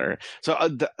does matter. So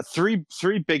three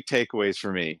big takeaways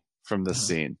for me from this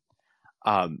scene.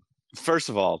 First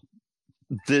of all,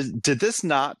 did this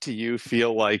not to you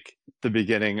feel like the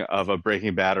beginning of a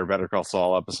Breaking Bad or Better Call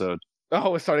Saul episode?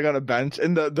 Oh, starting on a bench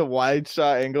and the wide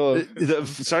shot angle.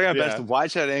 Starting on a bench, the wide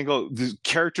shot angle, the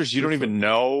characters you don't even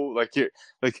know.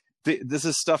 This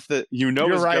is stuff that is going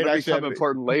to become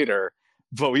important later,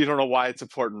 but we don't know why it's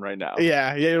important right now.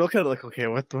 Yeah, you're looking at it like, okay,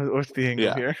 what's the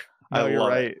angle here? No, you're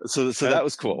right. So that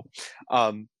was cool.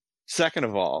 Second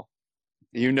of all,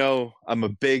 I'm a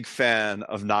big fan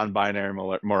of non-binary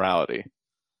morality.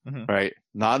 Right?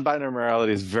 Non-binary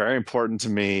morality is very important to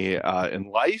me in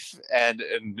life and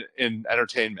in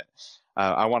entertainment.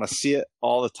 I want to see it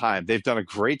all the time. They've done a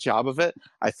great job of it.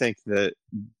 I think that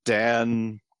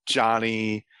Dan,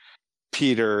 Johnny,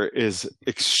 Peter is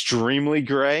extremely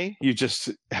gray. You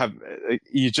just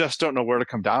don't know where to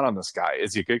come down on this guy.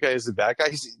 Is he a good guy? Is he a bad guy?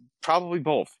 He's probably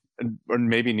both, or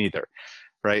maybe neither.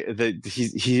 Right?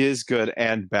 He is good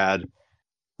and bad.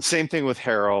 Same thing with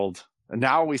Harold. And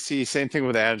now we see same thing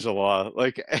with Angela.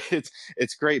 Like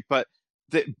it's great, but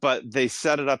they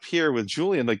set it up here with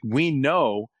Julian. Like we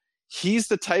know he's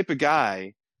the type of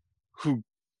guy who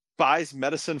buys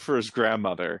medicine for his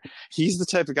grandmother. He's the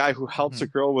type of guy who helps a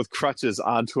girl with crutches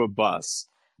onto a bus.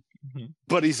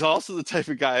 But he's also the type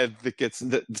of guy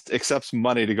that accepts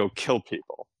money to go kill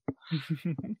people.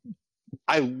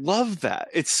 I love that.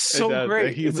 It's so great.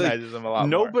 It humanizes him a lot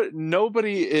more.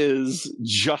 Nobody is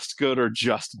just good or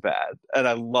just bad, and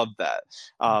I love that.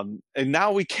 And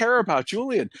now we care about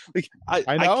Julian. Like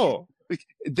I know.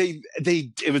 They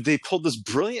pulled this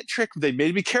brilliant trick. They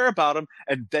made me care about him,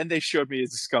 and then they showed me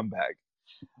as a scumbag.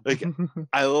 Like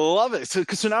I love it.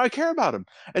 So now I care about him,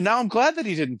 and now I'm glad that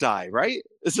he didn't die. Right?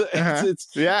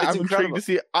 I'm intrigued to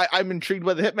see. I'm intrigued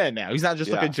by the Hitman now. He's not just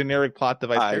like a generic plot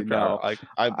device character. Like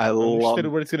I'm interested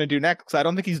in what it's going to do next because I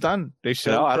don't think he's done. They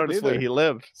showed purposely he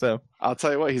lived. So I'll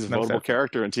tell you what, he's a votable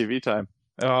character in TV time.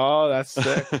 Oh, that's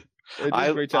sick. I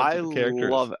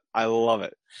love it. I love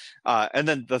it. And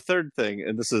then the third thing,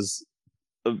 and this is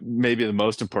maybe the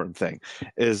most important thing,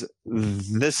 is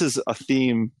this is a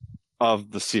theme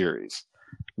of the series,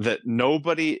 that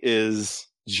nobody is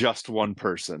just one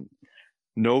person.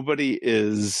 Nobody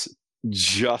is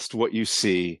just what you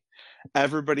see.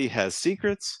 Everybody has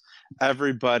secrets.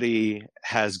 Everybody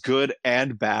has good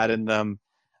and bad in them.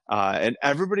 And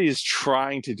everybody is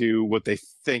trying to do what they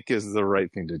think is the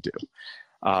right thing to do.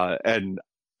 And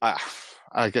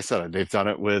like I said, they've done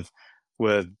it with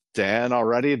Dan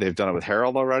already. They've done it with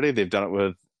Harold already. They've done it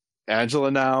with Angela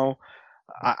now.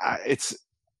 It's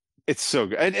so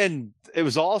good. And it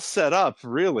was all set up,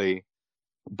 really,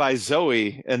 by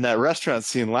Zoe in that restaurant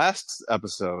scene last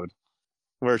episode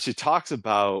where she talks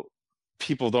about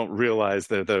people don't realize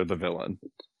they're the villain.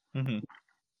 Do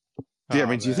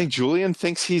you think Julian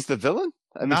thinks he's the villain?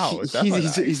 I mean, no,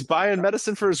 he's buying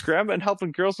medicine for his grandma and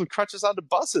helping girls with crutches onto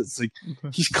buses. Like,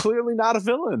 he's clearly not a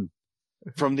villain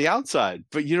from the outside,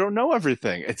 but you don't know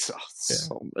everything. It's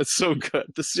so good.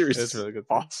 The series is really good.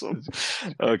 Awesome.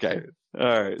 Okay.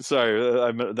 All right. Sorry.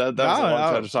 That was a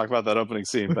long time to talk about that opening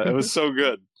scene, but it was so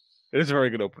good. It is a very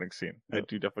good opening scene. I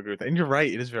do definitely agree with that. And you're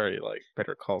right. It is very like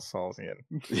Better Call Saul-ian.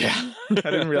 Yeah. I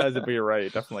didn't realize it, but you're right.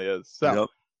 It definitely is. So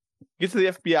get to the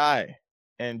FBI,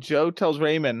 and Joe tells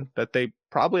Raymond that they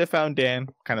probably have found Dan,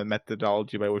 kind of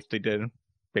methodology by which they did.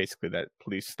 Basically, that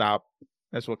police stop.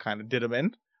 That's what kind of did him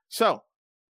in. So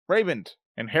Raymond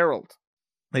and Harold,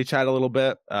 they chat a little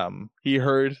bit. He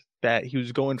heard that he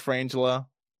was going for Angela.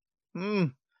 I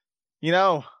don't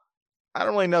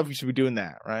really know if you should be doing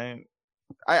that, right?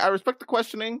 I respect the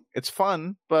questioning. It's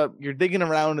fun, but you're digging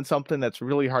around in something that's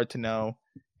really hard to know,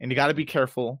 and you got to be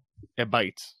careful. It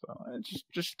bites. So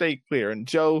just stay clear. And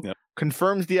Joe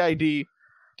confirms the ID.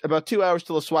 About 2 hours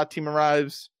till the SWAT team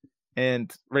arrives,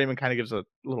 and Raymond kind of gives a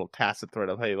little tacit threat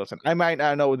of, "Hey, listen, I might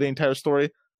not know the entire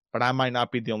story, but I might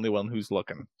not be the only one who's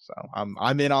looking. So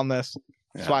I'm in on this.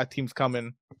 SWAT team's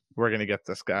coming. We're gonna get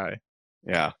this guy."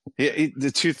 Yeah.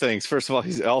 The two things. First of all,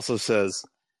 he also says,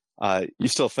 you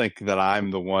still think that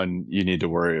I'm the one you need to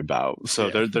worry about. So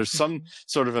there's some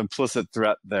sort of implicit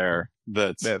threat there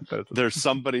that there's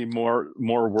somebody more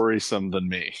worrisome than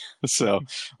me. So,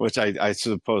 which I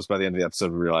suppose by the end of the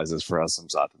episode realizes for us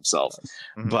Zod himself.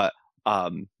 Mm-hmm. But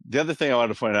the other thing I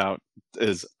wanted to point out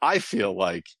is I feel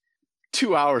like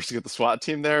 2 hours to get the SWAT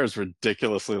team there is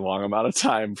ridiculously long amount of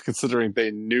time, considering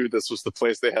they knew this was the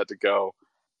place they had to go.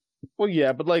 Well,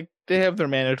 yeah, but like they have their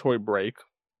mandatory break.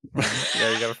 Right?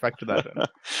 Yeah, you gotta factor that in.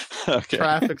 Okay.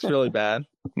 Traffic's really bad.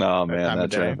 No, man,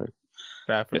 that traffic.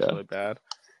 Traffic's really bad.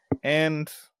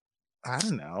 And I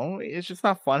don't know, it's just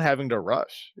not fun having to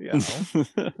rush, you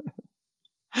know.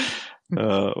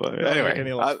 Anyway,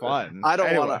 any less fun. I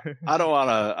don't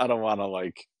want to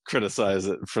like criticize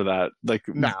it for that. Like,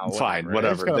 no, fine,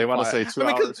 whatever. They want to say 2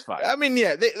 hours, fine. I mean,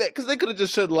 yeah, because they could have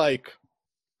just said like,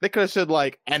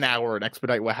 an hour and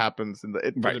expedite what happens, and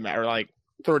it doesn't matter. Like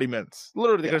 30 minutes.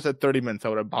 Literally, they could have said 30 minutes. I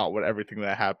would have bought everything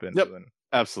that happened. Yep,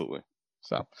 absolutely.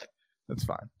 So that's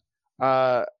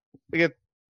fine. We get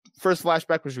first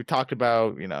flashback, which we talked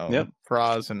about. You know,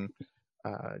 Faraz and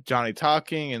Johnny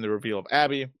talking, and the reveal of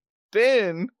Abby.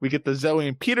 Then we get the Zoe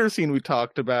and Peter scene we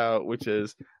talked about, which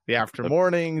is the after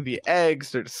morning, the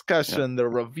eggs, their discussion, the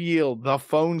reveal, the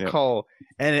phone call,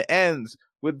 and it ends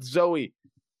with Zoe,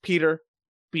 Peter,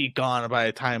 be gone by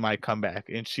the time I come back,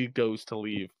 and she goes to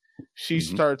leave. She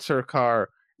starts her car,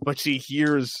 but she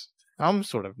hears some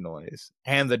sort of noise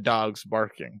and the dogs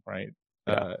barking, right?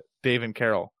 Dave and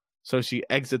Carol. So she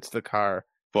exits the car.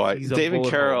 Boy, Dave and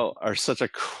Carol are such a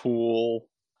cool...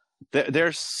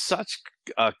 They're such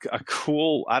a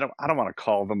cool... I don't want to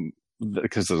call them,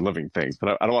 because they're living things,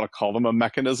 but I don't want to call them a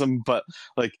mechanism, but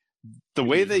like the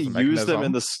way they use them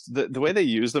in the way they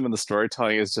use them in the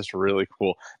storytelling is just really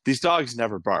cool. These dogs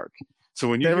never bark. So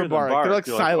when you hear them bark, they're like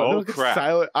silent. Like, oh, crap.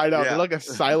 Silent. I know. They're like a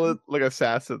silent, like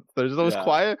assassin. They're just always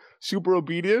quiet, super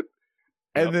obedient.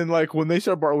 And then like when they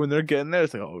start barking, when they're getting there,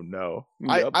 it's like, oh no.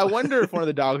 I wonder if one of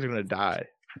the dogs are going to die.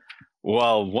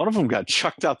 Well, one of them got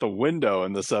chucked out the window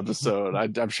in this episode.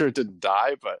 I'm sure it didn't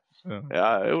die, but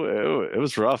it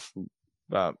was rough.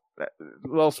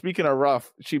 Well, speaking of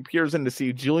rough, she peers in to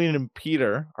see Julian and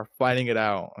Peter are fighting it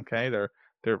out. Okay, they're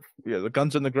the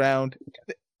guns on the ground.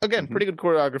 Again, pretty good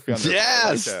choreography on this.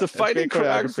 Yes, the fighting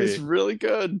choreography is really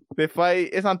good. They fight.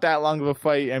 It's not that long of a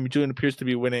fight, and Julian appears to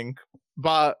be winning.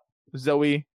 But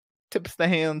Zoe tips the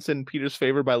hands in Peter's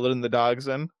favor by letting the dogs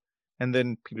in, and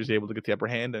then Peter's able to get the upper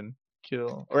hand and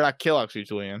kill, or not kill, actually,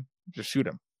 Julian. Just shoot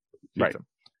him. Shoot him.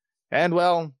 And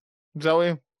well,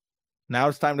 Zoe, now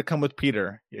it's time to come with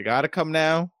Peter. You gotta come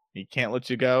now. He can't let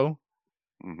you go.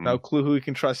 No clue who we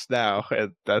can trust now.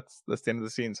 That's the end of the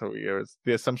scene. So it's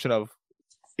the assumption of,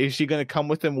 is she going to come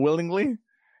with him willingly?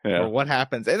 Or what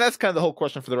happens? And that's kind of the whole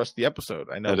question for the rest of the episode.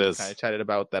 I know we kind of chatted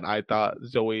about that. I thought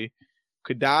Zoe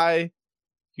could die.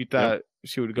 You thought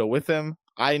she would go with him.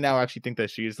 I now actually think that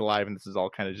she is alive, and this is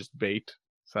all kind of just bait.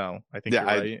 So I think you're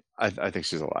right. I think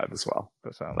she's alive as well.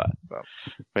 But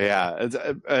yeah,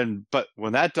 but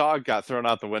when that dog got thrown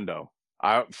out the window,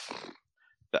 I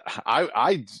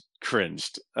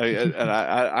cringed.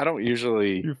 I don't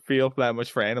usually... You feel that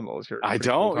much for animals. I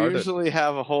don't usually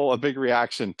have a big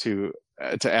reaction to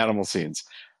animal scenes.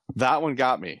 That one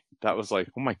got me. That was like,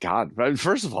 oh my God.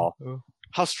 First of all,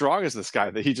 how strong is this guy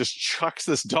that he just chucks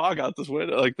this dog out this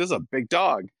window? Like, this is a big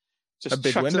dog. Just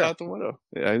chucks it out the window.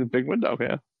 Yeah, a big window,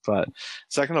 yeah. But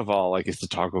second of all, like, is the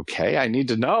dog okay? I need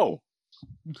to know.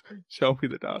 Show me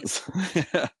the dog.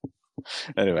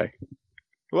 Anyway.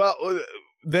 Well,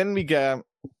 then we get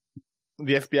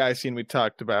the FBI scene we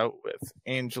talked about with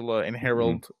Angela and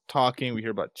Harold talking. We hear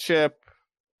about Chip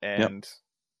and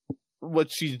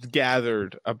what she's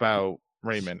gathered about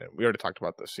Raymond. And we already talked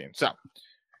about this scene. So,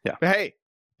 but hey,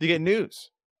 you get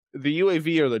news. The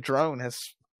UAV, or the drone,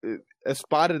 has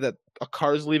spotted that a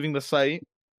car's leaving the site.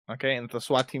 Okay, and it's a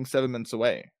SWAT team 7 minutes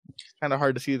away. It's kind of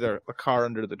hard to see the car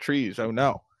under the trees. Oh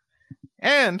no.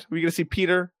 And we get to see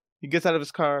Peter. He gets out of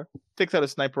his car, takes out a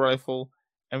sniper rifle,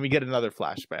 and we get another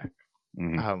flashback.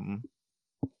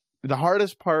 The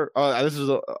hardest part, this is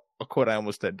a quote I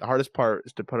almost did. The hardest part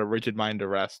is to put a rigid mind to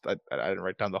rest. I didn't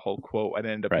write down the whole quote. I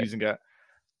didn't end up using it.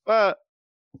 But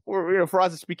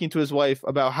Faraz is speaking to his wife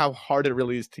about how hard it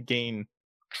really is to gain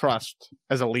trust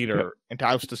as a leader and to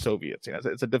oust the Soviets. You know,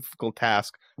 it's a difficult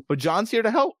task. But John's here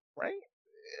to help, right?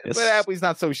 Yes. But Appley's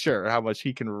not so sure how much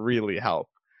he can really help.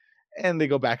 And they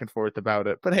go back and forth about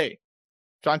it. But hey,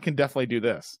 John can definitely do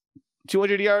this.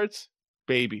 200 yards?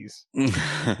 Babies.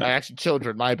 Actually,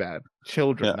 children, my bad.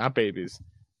 Children, not babies.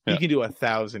 He can do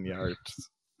 1,000 yards.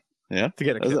 Yeah. To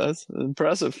get a kill. That's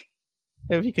impressive.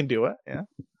 If he can do it,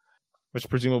 which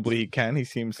presumably he can. He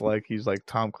seems like he's like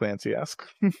Tom Clancy-esque.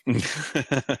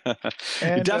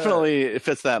 It definitely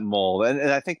fits that mold,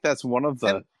 and I think that's one of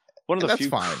the that's few.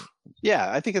 Fine.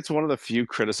 Yeah, I think it's one of the few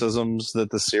criticisms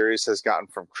that the series has gotten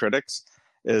from critics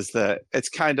is that it's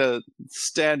kind of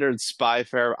standard spy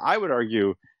fare. I would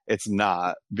argue it's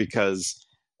not because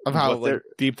of how like,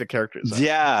 deep the characters are.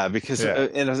 Yeah, because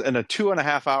in a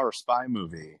 2.5 hour spy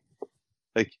movie,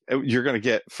 like you're going to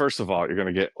get, first of all, you're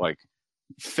going to get like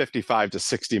 55 to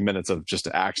 60 minutes of just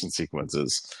action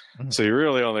sequences. Mm-hmm. So you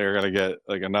really only are going to get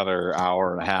like another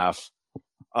hour and a half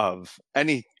of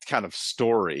any kind of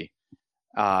story.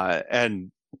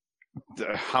 And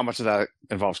how much of that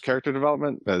involves character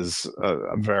development is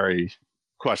very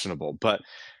questionable. But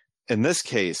in this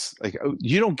case, like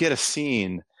you don't get a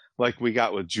scene like we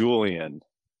got with Julian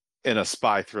in a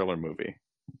spy thriller movie.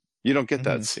 You don't get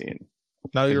that scene.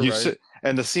 No, you're right.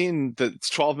 And the scene that's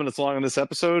 12 minutes long in this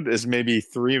episode is maybe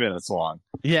 3 minutes long.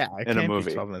 Yeah, in a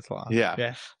movie. 12 minutes long.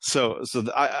 Yeah. So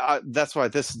that's why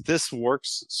this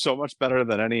works so much better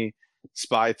than any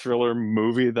spy thriller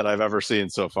movie that I've ever seen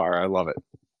so far. I love it.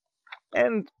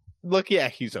 And look,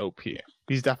 he's OP.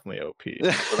 He's definitely OP.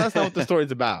 But that's not what the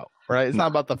story's about, right? It's not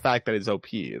about the fact that he's OP.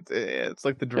 It's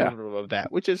like the derivative of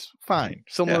that, which is fine.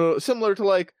 Similar to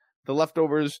like The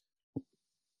Leftovers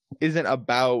isn't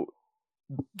about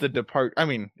the depart. I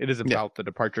mean, it is about the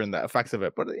departure and the effects of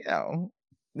it, but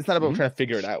it's not about trying to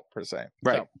figure it out per se.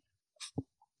 Right. So,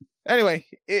 anyway,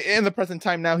 in the present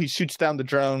time now, he shoots down the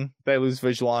drone. They lose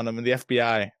visual on him, and the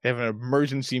FBI, they have an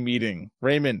emergency meeting.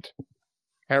 Raymond,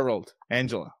 Harold,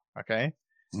 Angela. Okay.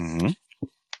 Mm-hmm.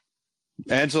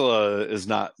 Angela is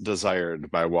not desired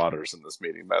by Waters in this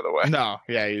meeting, by the way. No,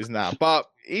 he's not. But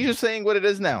he's just saying what it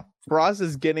is now. Frost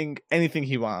is getting anything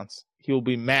he wants. He will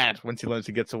be mad once he learns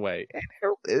he gets away. And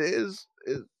Harold is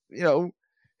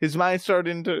his mind's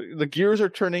starting to, the gears are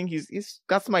turning. He's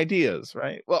got some ideas,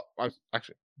 right? Well,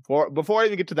 actually, before I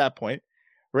even get to that point,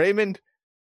 Raymond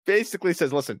basically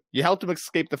says, listen, you helped him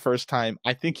escape the first time.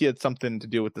 I think he had something to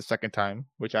do with the second time,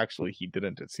 which actually he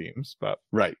didn't, it seems, but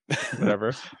right.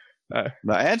 Whatever.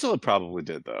 No, Angela probably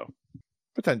did, though.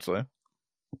 Potentially.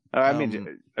 I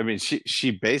mean,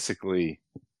 she basically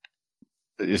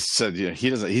said,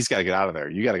 he's got to get out of there.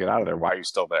 You got to get out of there. Why are you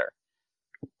still there?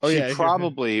 She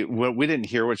probably, we didn't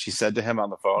hear what she said to him on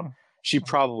the phone. She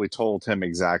probably told him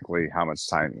exactly how much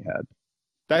time he had.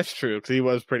 That's true, because he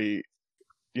was pretty,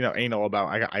 anal about,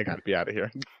 I got to be out of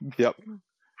here. Yep.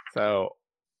 So,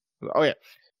 Raymond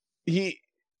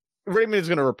is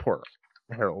going to report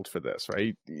Harold for this,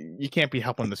 right? You can't be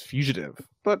helping this fugitive.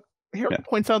 But Harold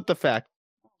points out the fact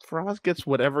Frost gets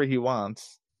whatever he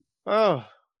wants. Oh,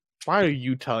 why are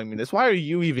you telling me this? Why are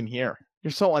you even here?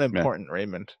 You're so unimportant,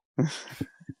 Raymond.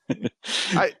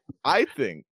 I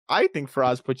think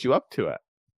Frost put you up to it.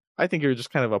 I think you're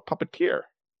just kind of a puppeteer.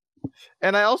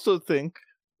 And I also think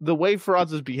the way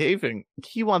Frost is behaving,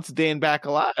 he wants Dan back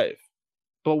alive.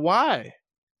 But why?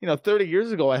 30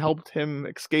 years ago I helped him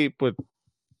escape with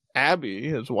Abby,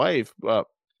 his wife.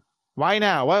 Why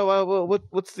now?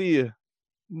 What's the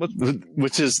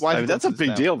which is that's a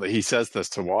big deal that he says this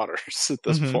to Waters at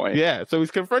this point. Yeah, so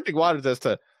he's confronting Waters as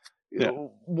to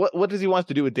what does he want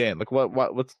to do with Dan? Like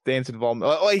what's Dan's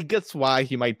involvement? Oh, he gets why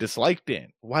he might dislike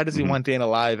Dan. Why does he want Dan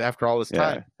alive after all this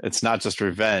time? It's not just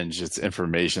revenge; it's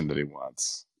information that he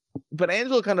wants. But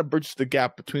Angela kind of bridges the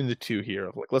gap between the two here.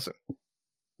 Of like, listen,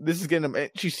 this is getting him.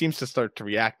 She seems to start to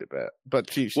react a bit, but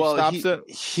she stops it.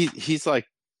 He's like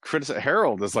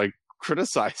Harold is like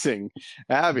criticizing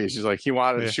Abby. She's like she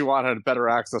wanted better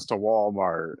access to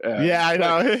Walmart. I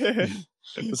know.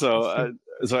 So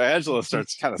Angela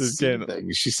starts kind of seeing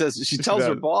things. She tells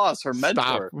her boss, her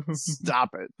mentor,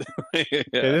 stop it.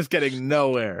 It is getting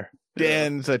nowhere.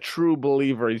 Dan's a true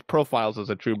believer. He profiles as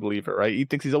a true believer, right? He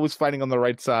thinks he's always fighting on the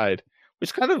right side,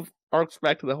 which kind of arcs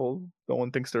back to the whole no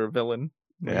one thinks they're a villain.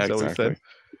 Yeah, exactly. Said,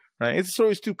 right? It's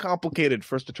always too complicated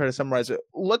for us to try to summarize it.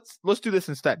 Let's do this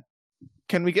instead.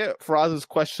 Can we get Froz's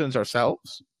questions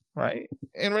ourselves? Right?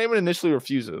 And Raymond initially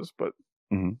refuses, but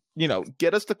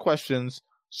get us the questions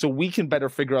so we can better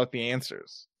figure out the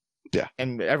answers. Yeah.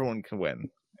 And everyone can win.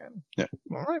 And,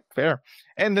 all right, fair.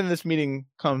 And then this meeting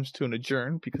comes to an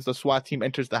adjourn because the SWAT team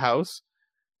enters the house.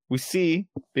 We see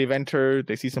they've entered,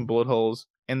 they see some bullet holes,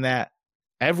 and that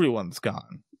everyone's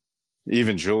gone.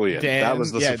 Even Julian. That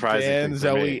was the surprising thing for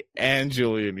Zoe, me. And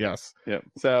Julian, yes. Yep.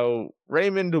 So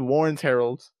Raymond warns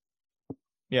Harold,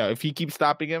 if he keeps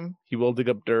stopping him, he will dig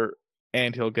up dirt,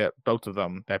 and he'll get both of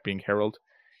them, that being Harold.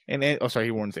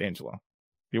 He warns Angela.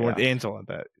 He warns Angela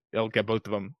that he'll get both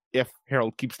of them if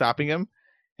Harold keeps stopping him.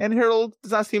 And Harold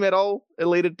does not seem at all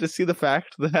elated to see the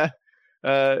fact that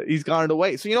he's gone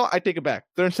away. So, I take it back.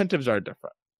 Their incentives are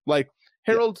different. Like,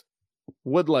 Harold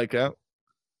would like it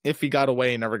if he got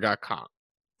away and never got caught.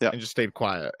 Yeah. And just stayed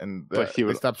quiet. But he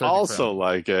would also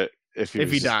like it if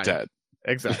he died. Dead.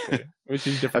 Exactly. Which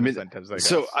is different incentives, I guess.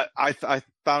 So I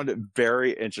found it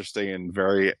very interesting and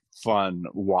very fun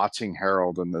watching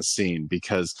Harold in this scene,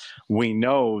 because we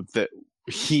know that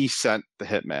he sent the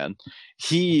hitman.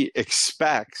 He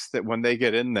expects that when they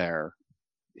get in there,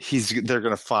 they're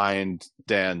going to find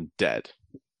Dan dead.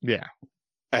 Yeah.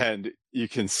 And you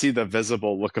can see the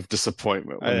visible look of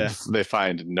disappointment when they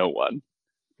find no one.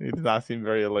 He does not seem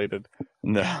very elated.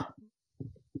 No.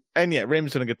 And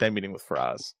Raymond's going to get that meeting with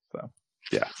Faraz. So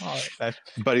yeah. Right.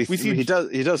 But he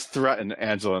does threaten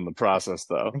Angela in the process,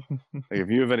 though. Like, if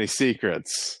you have any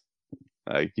secrets,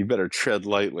 you better tread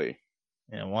lightly.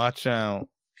 Yeah, watch out.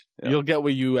 Yeah. You'll get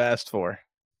what you asked for.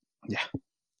 Yeah.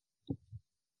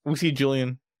 We see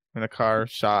Julian in a car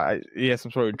shot. He has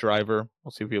some sort of driver.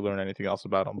 We'll see if we learn anything else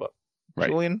about him. But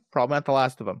Julian, probably not the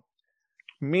last of them.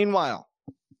 Meanwhile,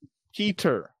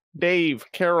 Peter, Dave,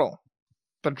 Carol,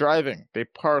 they're driving. They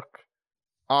park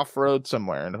off-road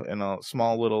somewhere in a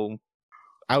small little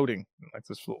outing, like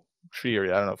this little tree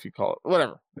area. I don't know if you call it.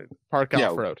 Whatever. They park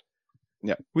off-road.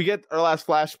 Yeah. We get our last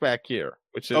flashback here,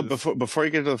 which is... before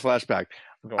you get to the flashback,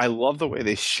 I love the way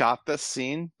they shot this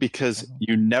scene, because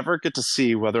you never get to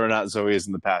see whether or not Zoe is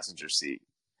in the passenger seat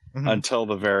until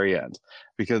the very end.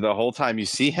 Because the whole time you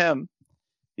see him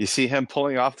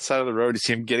pulling off the side of the road, you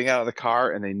see him getting out of the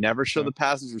car, and they never show the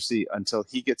passenger seat until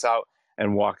he gets out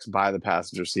and walks by the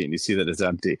passenger seat, and you see that it's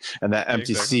empty. And that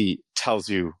empty seat tells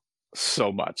you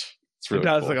so much. It's really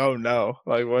cool. Like, oh no.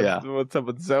 Like, what's up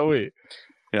with Zoe?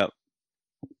 Yep.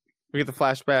 We get the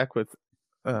flashback with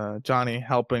Johnny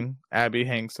helping Abby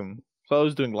hang some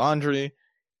clothes, doing laundry.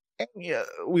 And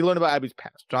we learn about Abby's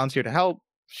past. John's here to help.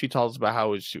 She tells us about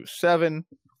how she was 7,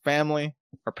 family.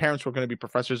 Her parents were going to be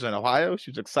professors in Ohio.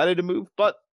 She was excited to move,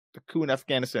 but the coup in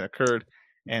Afghanistan occurred,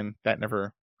 and that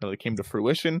never really came to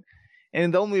fruition.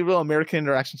 And the only real American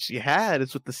interaction she had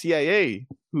is with the CIA,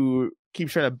 who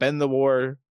keeps trying to bend the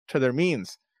war to their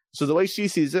means. So the way she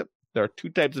sees it, there are 2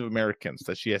 types of Americans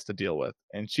that she has to deal with,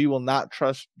 and she will not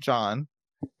trust John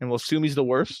and will assume he's the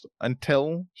worst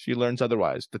until she learns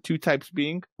otherwise. The 2 types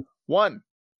being, 1,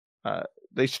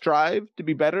 they strive to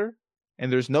be better, and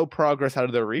there's no progress out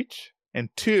of their reach. And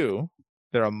 2,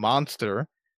 they're a monster,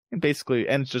 and basically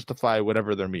ends justify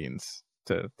whatever their means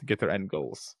to get their end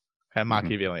goals. Kind of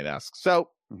Machiavellian-esque. So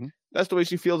that's the way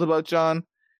she feels about John.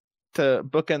 To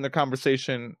bookend the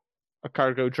conversation, a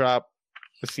cargo drop,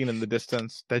 the scene in the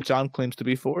distance that John claims to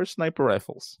be for sniper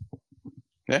rifles.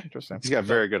 Yeah, interesting. He's got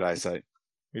very good eyesight.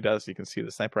 He does. You can see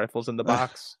the sniper rifles in the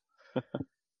box.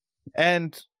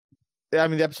 And I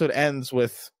mean, the episode ends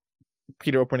with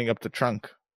Peter opening up the trunk,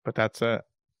 but that's it.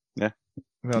 Yeah,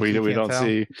 we don't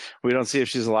see if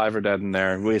she's alive or dead in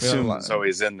there. We assume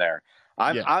Zoe's in there.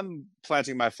 I'm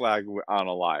planting my flag on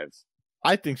alive.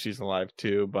 I think she's alive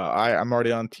too, but I'm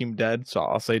already on team dead, so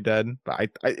I'll say dead.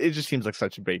 But it just seems like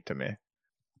such a bait to me.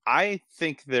 I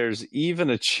think there's even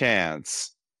a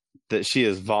chance that she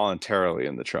is voluntarily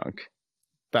in the trunk.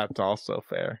 That's also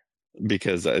fair.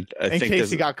 Because I think in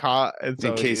case he got caught.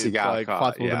 In case he got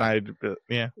caught.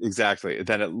 Yeah. Exactly.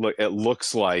 Then it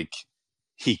looks like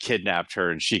he kidnapped her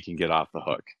and she can get off the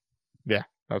hook. Yeah,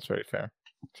 that's very fair.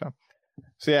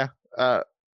 So yeah,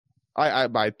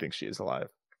 I think she is alive.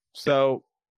 So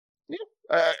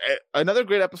yeah, another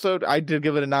great episode. I did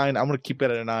give it a 9. I'm going to keep it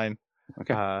at a 9.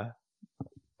 Okay.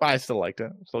 But I still liked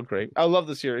it. Still great. I love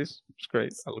the series. It's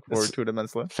great. I look forward to it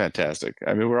immensely. Fantastic.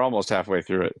 I mean, we're almost halfway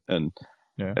through it, and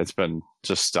it's been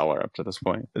just stellar up to this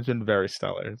point. It's been very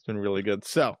stellar. It's been really good.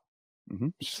 So,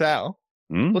 Sal,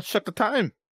 let's check the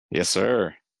time. Yes,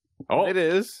 sir. Oh, it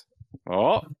is.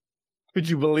 Oh, could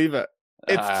you believe it?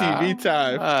 It's TV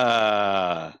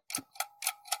time.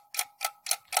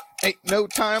 Ain't no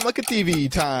time like a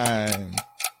TV time.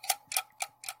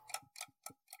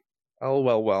 Oh,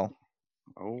 well.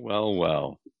 Oh,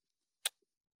 well.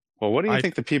 Well, what do you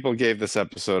think the people gave this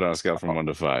episode on a scale from 1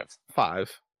 to 5?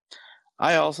 5.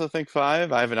 I also think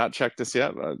 5. I have not checked this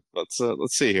yet. But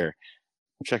let's see here.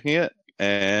 I'm checking it,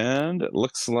 and it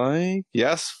looks like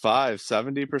 5,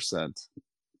 70%.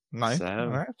 Nice. All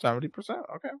right, 70%.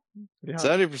 Okay. Yeah.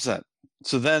 70%.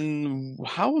 So then,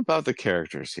 how about the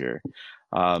characters here?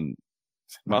 It's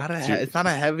not a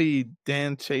heavy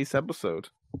Dan Chase episode.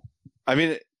 I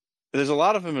mean, there's a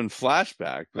lot of them in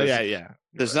flashback. Yeah.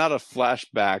 There's not a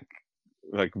flashback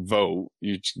like vote.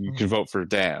 You can vote for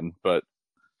Dan, but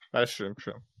that's true.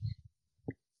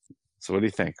 So what do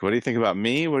you think? What do you think about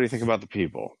me? What do you think about the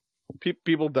people?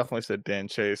 People definitely said Dan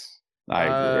Chase. I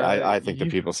agree. I think the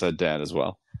people said Dan as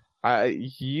well.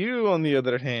 You, on the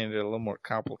other hand, are a little more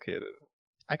complicated.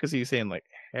 I could see you saying like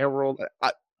Harold.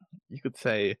 You could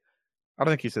say, I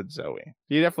don't think you said Zoe.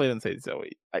 You definitely didn't say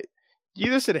Zoe. You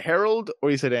either said Harold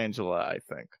or you said Angela,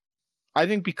 I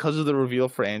think because of the reveal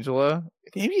for Angela,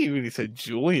 maybe you really said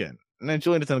Julian. And then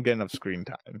Julian doesn't get enough screen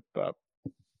time, but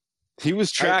he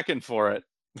was tracking for it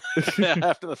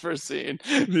after the first scene.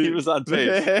 He was on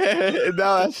pace. No,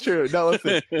 that's true. No,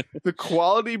 listen. The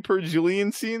quality per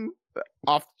Julian scene,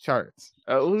 off the charts.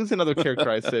 Who's another character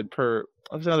I said per...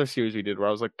 There's another series we did where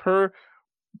I was like, per...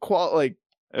 like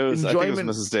it was, enjoyment... I think it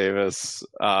was Mrs. Davis.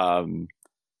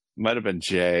 Might have been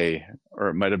Jay, or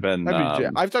it might have been.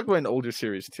 I've talked about an older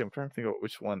series too. I'm trying to think of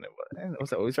which one it was. Was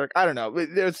that Ozark? I don't know.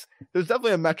 But there's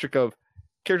definitely a metric of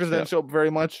characters that don't show up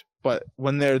very much, but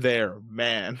when they're there,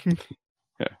 man.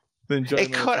 Yeah. The enjoyment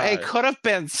it could have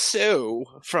been Sue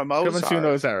from Ozark. Could have been Sue and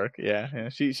Ozark. Yeah.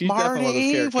 She's Marty, definitely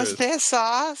one of those characters. Was this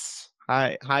us?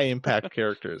 High impact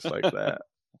characters like that.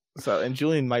 So, and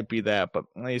Julian might be that, but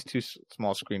he's too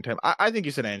small screen time. I think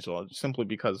you said Angela, simply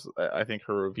because I think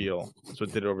her reveal is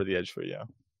what did it over the edge for you.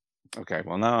 Okay,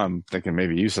 well, now I'm thinking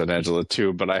maybe you said Angela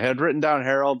too, but I had written down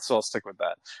Harold, so I'll stick with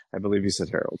that. I believe you said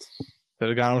Harold. Should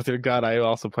have gone with your gut. I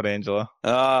also put Angela.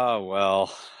 Oh,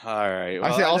 well, all right.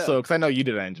 Well, I say also, because I know you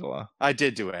did Angela. I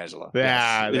did do Angela.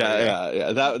 Yeah. Yes.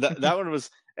 Yeah. That one was,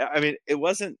 I mean, it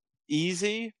wasn't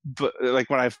easy, but like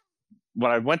when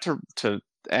I went to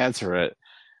answer it,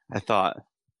 I thought,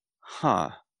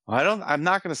 I'm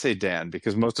not going to say Dan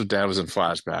because most of Dan was in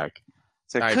flashback.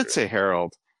 So I could say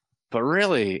Harold, but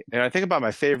really, and I think about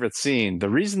my favorite scene. The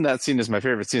reason that scene is my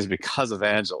favorite scene is because of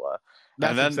Angela.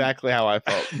 That's exactly how I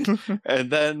felt. And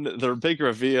then the big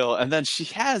reveal, and then she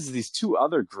has these two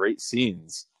other great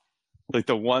scenes. Like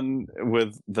the one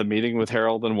with the meeting with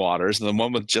Harold and Waters, and the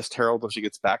one with just Harold when she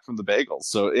gets back from the bagels.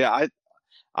 So yeah,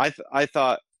 I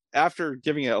thought after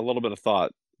giving it a little bit of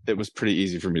thought, it was pretty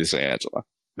easy for me to say Angela.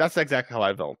 That's exactly how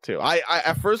I felt too. I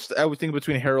at first I was thinking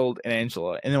between Harold and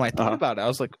Angela, and then when I thought about it, I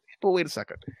was like, but wait a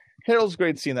second. Harold's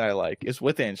great scene that I like is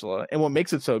with Angela, and what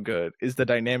makes it so good is the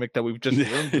dynamic that we've just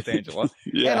learned with Angela.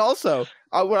 Yeah. And also,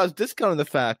 what I was discounting the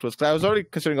fact was because I was already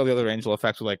considering all the other Angela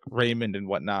facts with like Raymond and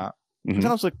whatnot. Mm-hmm. And then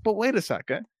I was like, but wait a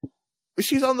second.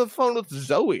 She's on the phone with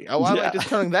Zoe. Why am I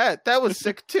discounting that? That was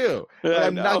sick too.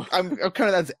 I'm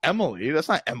counting that's Emily. That's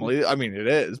not Emily. I mean, it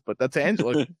is, but that's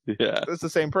Angela. Yeah, it's the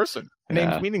same person.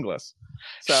 Name's meaningless.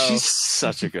 So she's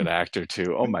such a good actor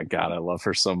too. Oh my god, I love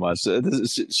her so much.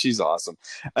 She's awesome.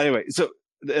 Anyway, so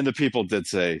and the people did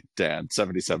say Dan,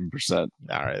 77%. All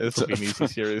right, this will be an easy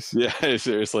series. Yeah,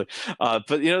 seriously.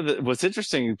 But you know what's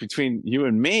interesting between you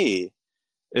and me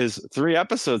is 3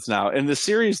 episodes now in the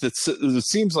series that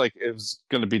seems like it was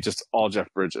going to be just all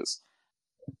Jeff Bridges.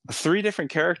 3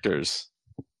 different characters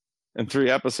in 3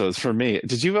 episodes for me.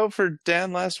 Did you vote for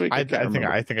Dan last week? I think I did.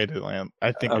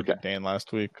 I did Dan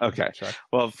last week. Okay.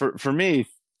 Well, for me,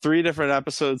 3 different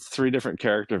episodes, 3 different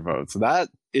character votes. That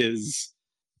is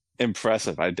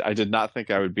impressive. I did not think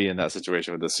I would be in that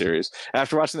situation with this series.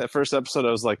 After watching that first episode,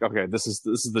 I was like, okay, this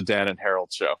is the Dan and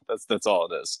Harold show. That's all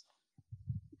it is.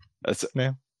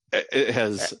 It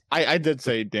has. I did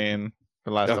say Dan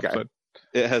the last episode.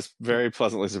 It has very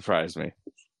pleasantly surprised me.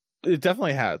 It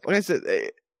definitely has. Like I said,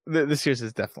 the series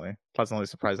is definitely pleasantly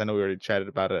surprised. I know we already chatted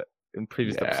about it in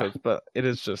previous episodes, but it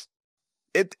is just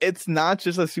it's not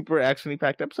just a super action-y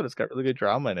packed episode. It's got really good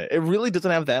drama in it. It really doesn't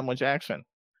have that much action.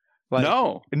 Like,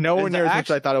 nowhere near as much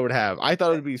as I thought it would have. I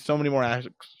thought it would be so many more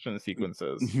action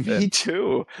sequences. Me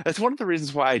too. That's one of the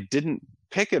reasons why I didn't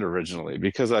pick it originally,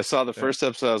 because I saw the first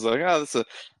episode. I was like, oh, this is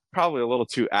probably a little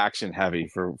too action heavy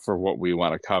for what we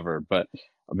want to cover. But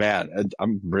man,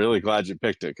 I'm really glad you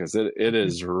picked it because it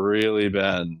has really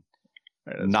been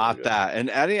not really that. And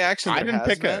any action I didn't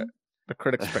pick it. The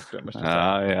critics picked it.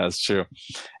 Yeah, that's true.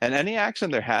 And any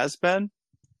action there has been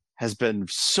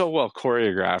so well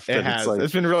choreographed. It has.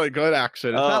 It's been really good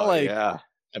action. It's not like I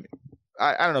mean,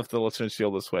 I don't know if the listeners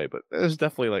feel this way, but there's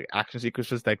definitely like action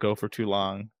sequences that go for too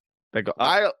long. That go.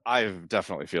 I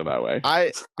definitely feel that way.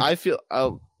 I feel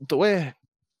the way I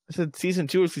said season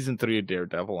 2 or season 3 of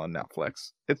Daredevil on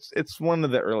Netflix. It's one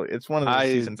of the early. It's one of the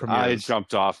season premieres. I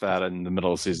jumped off that in the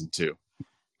middle of season 2.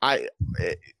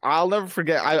 I'll never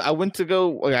forget. I went to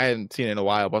go. Like, I hadn't seen it in a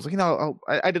while, but I was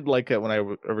like, I did like it when I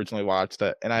originally watched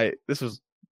it, and this was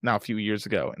now a few years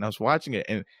ago, and I was watching it,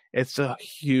 and it's a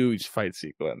huge fight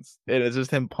sequence. It is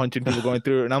just him punching people going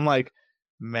through, and I'm like,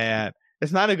 man,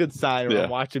 it's not a good sign when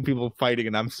I'm watching people fighting,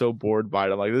 and I'm so bored by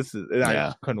it. I'm like, this is, and I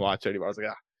just couldn't watch it anymore. I was like,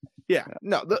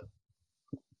 no.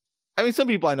 I mean, some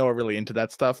people I know are really into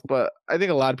that stuff, but I think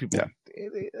a lot of people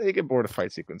they get bored of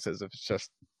fight sequences if it's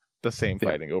just the same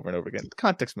fighting over and over again.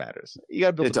 Context matters. You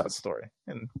got to build a story,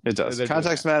 and it does.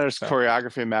 Context matters. So.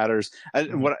 Choreography matters.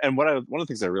 And one of the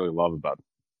things I really love about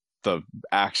the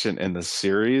action in the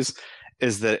series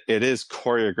is that it is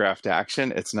choreographed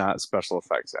action. It's not special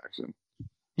effects action.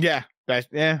 Yeah,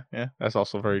 that's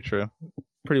also very true.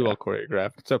 Pretty well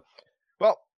choreographed. So,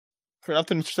 well, for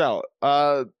nothing to sell.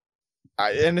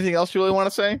 Anything else you really want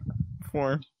to say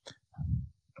before?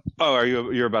 Oh,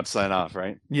 you're about to sign off,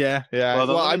 right? Yeah. Well,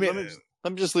 let me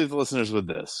just leave the listeners with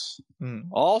this.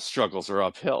 All struggles are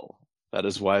uphill. That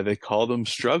is why they call them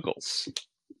struggles.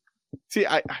 See,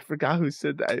 I forgot who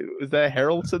said that. Was that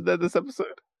Harold said that this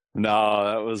episode? No,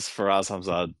 that was Faraz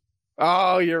Hamzad.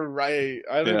 Oh, you're right.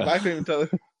 I can't even tell.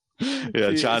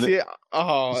 Yeah, John.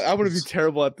 I'm gonna be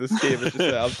terrible at this game.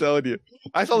 I'm telling you.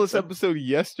 I saw this episode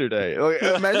yesterday. Like,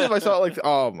 imagine if I saw it like,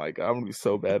 oh my god, I'm gonna be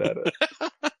so bad at it.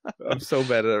 I'm so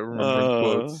bad at remembering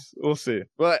quotes. We'll see.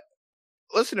 But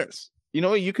listeners, you know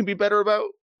what you can be better about?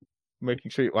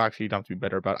 Making sure. Actually, you don't have to be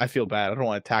better about it. I feel bad. I don't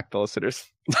want to attack the listeners.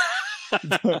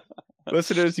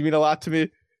 Listeners, you mean a lot to me.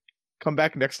 Come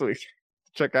back next week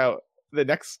to check out the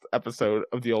next episode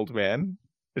of The Old Man.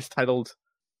 It's titled.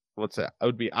 What's that? It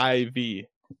would be IV.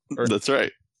 That's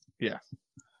right. Yeah.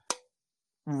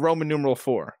 Roman numeral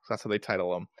 4. That's how they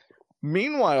title them.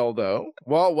 Meanwhile, though,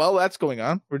 while that's going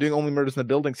on, we're doing Only Murders in the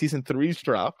Building. Season 3's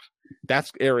dropped.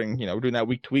 That's airing, we're doing that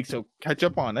week to week, so catch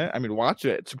up on it. I mean, watch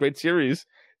it. It's a great series.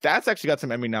 That's actually got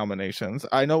some Emmy nominations.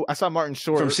 I know I saw Martin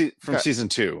Short. From season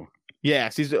 2.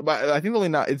 Yeah, but I think only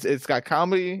not. It's got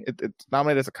comedy. It's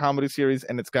nominated as a comedy series,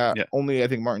 and it's got only, I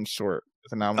think, Martin Short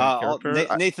as a nominated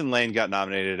character. Nathan Lane got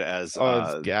nominated as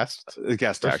guest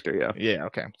actor. Yeah. Yeah.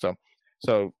 Okay.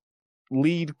 So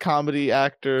lead comedy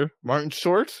actor Martin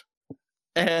Short,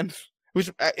 and which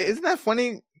isn't that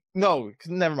funny? No,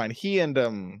 never mind. He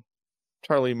and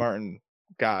Charlie Martin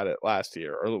got it last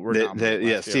year, or were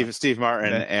nominated. Steve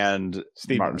Martin and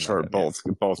Steve Martin Short both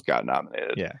got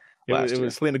nominated. Yeah. It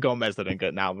was Selena Gomez that didn't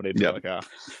get nominated. Yep.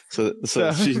 So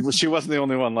she wasn't the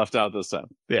only one left out this time.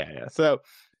 Yeah. So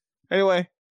anyway,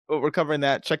 we're covering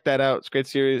that. Check that out. It's a great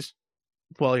series.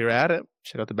 While you're at it,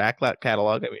 check out the backlot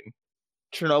catalog. I mean,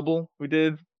 Chernobyl, we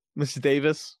did. Mrs.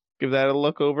 Davis, give that a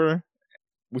look over.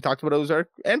 We talked about Ozark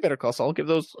and Better Call Saul. Give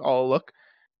those all a look.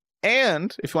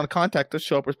 And if you want to contact us,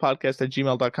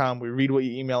 showoperspodcast@gmail.com. We read what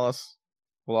you email us.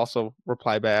 We'll also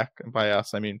reply back. And by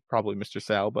us, I mean probably Mr.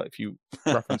 Sal. But if you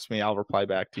reference me, I'll reply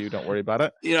back to you. Don't worry about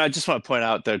it. I just want to point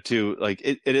out there, too, like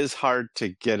it is hard to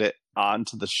get it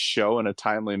onto the show in a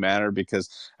timely manner because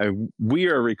we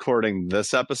are recording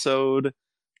this episode,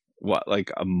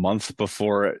 like a month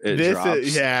before it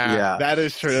drops? Yeah, that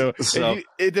is true. So,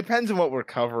 it depends on what we're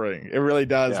covering. It really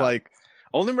does. Yeah. Like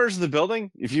Only Murders in the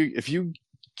Building, if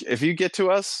you get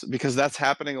to us, because that's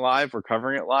happening live, we're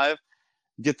covering it live,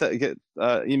 get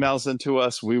emails into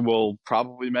us. We will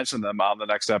probably mention them on the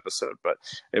next episode, but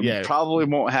it probably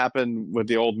won't happen with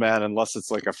The Old Man unless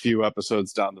it's like a few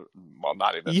episodes down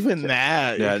not even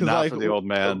that. Yeah, not for The Old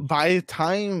Man. By the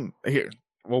time here,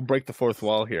 we'll break the fourth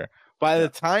wall here. By the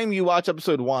time you watch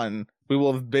episode 1, we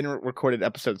will have been recorded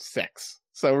episode 6.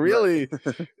 So really,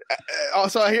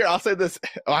 also here, I'll say this.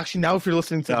 Oh, actually, now if you're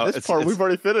listening to this part, we've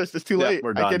already finished. It's too late.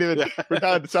 We're done. I can't even. We're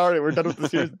done. Sorry, we're done with the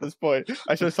series at this point.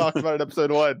 I should have talked about it in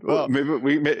episode 1. Well,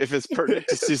 maybe if it's pertinent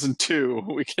to season 2,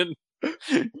 we can.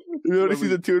 If you want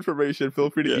season 2 information,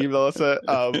 feel free to email us at.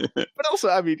 But also,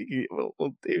 I mean,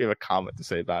 we'll if you have a comment to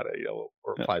say about it, we'll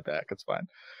reply back. It's fine.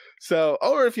 So,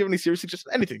 or if you have any serious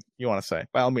suggestions, anything you want to say,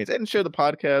 by all means, and share the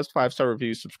podcast, 5-star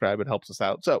reviews, subscribe. It helps us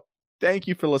out. So, thank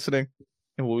you for listening.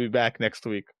 And we'll be back next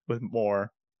week with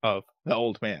more of The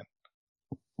Old Man.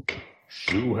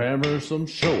 Shoe hammer some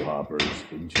show hoppers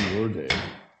into your day.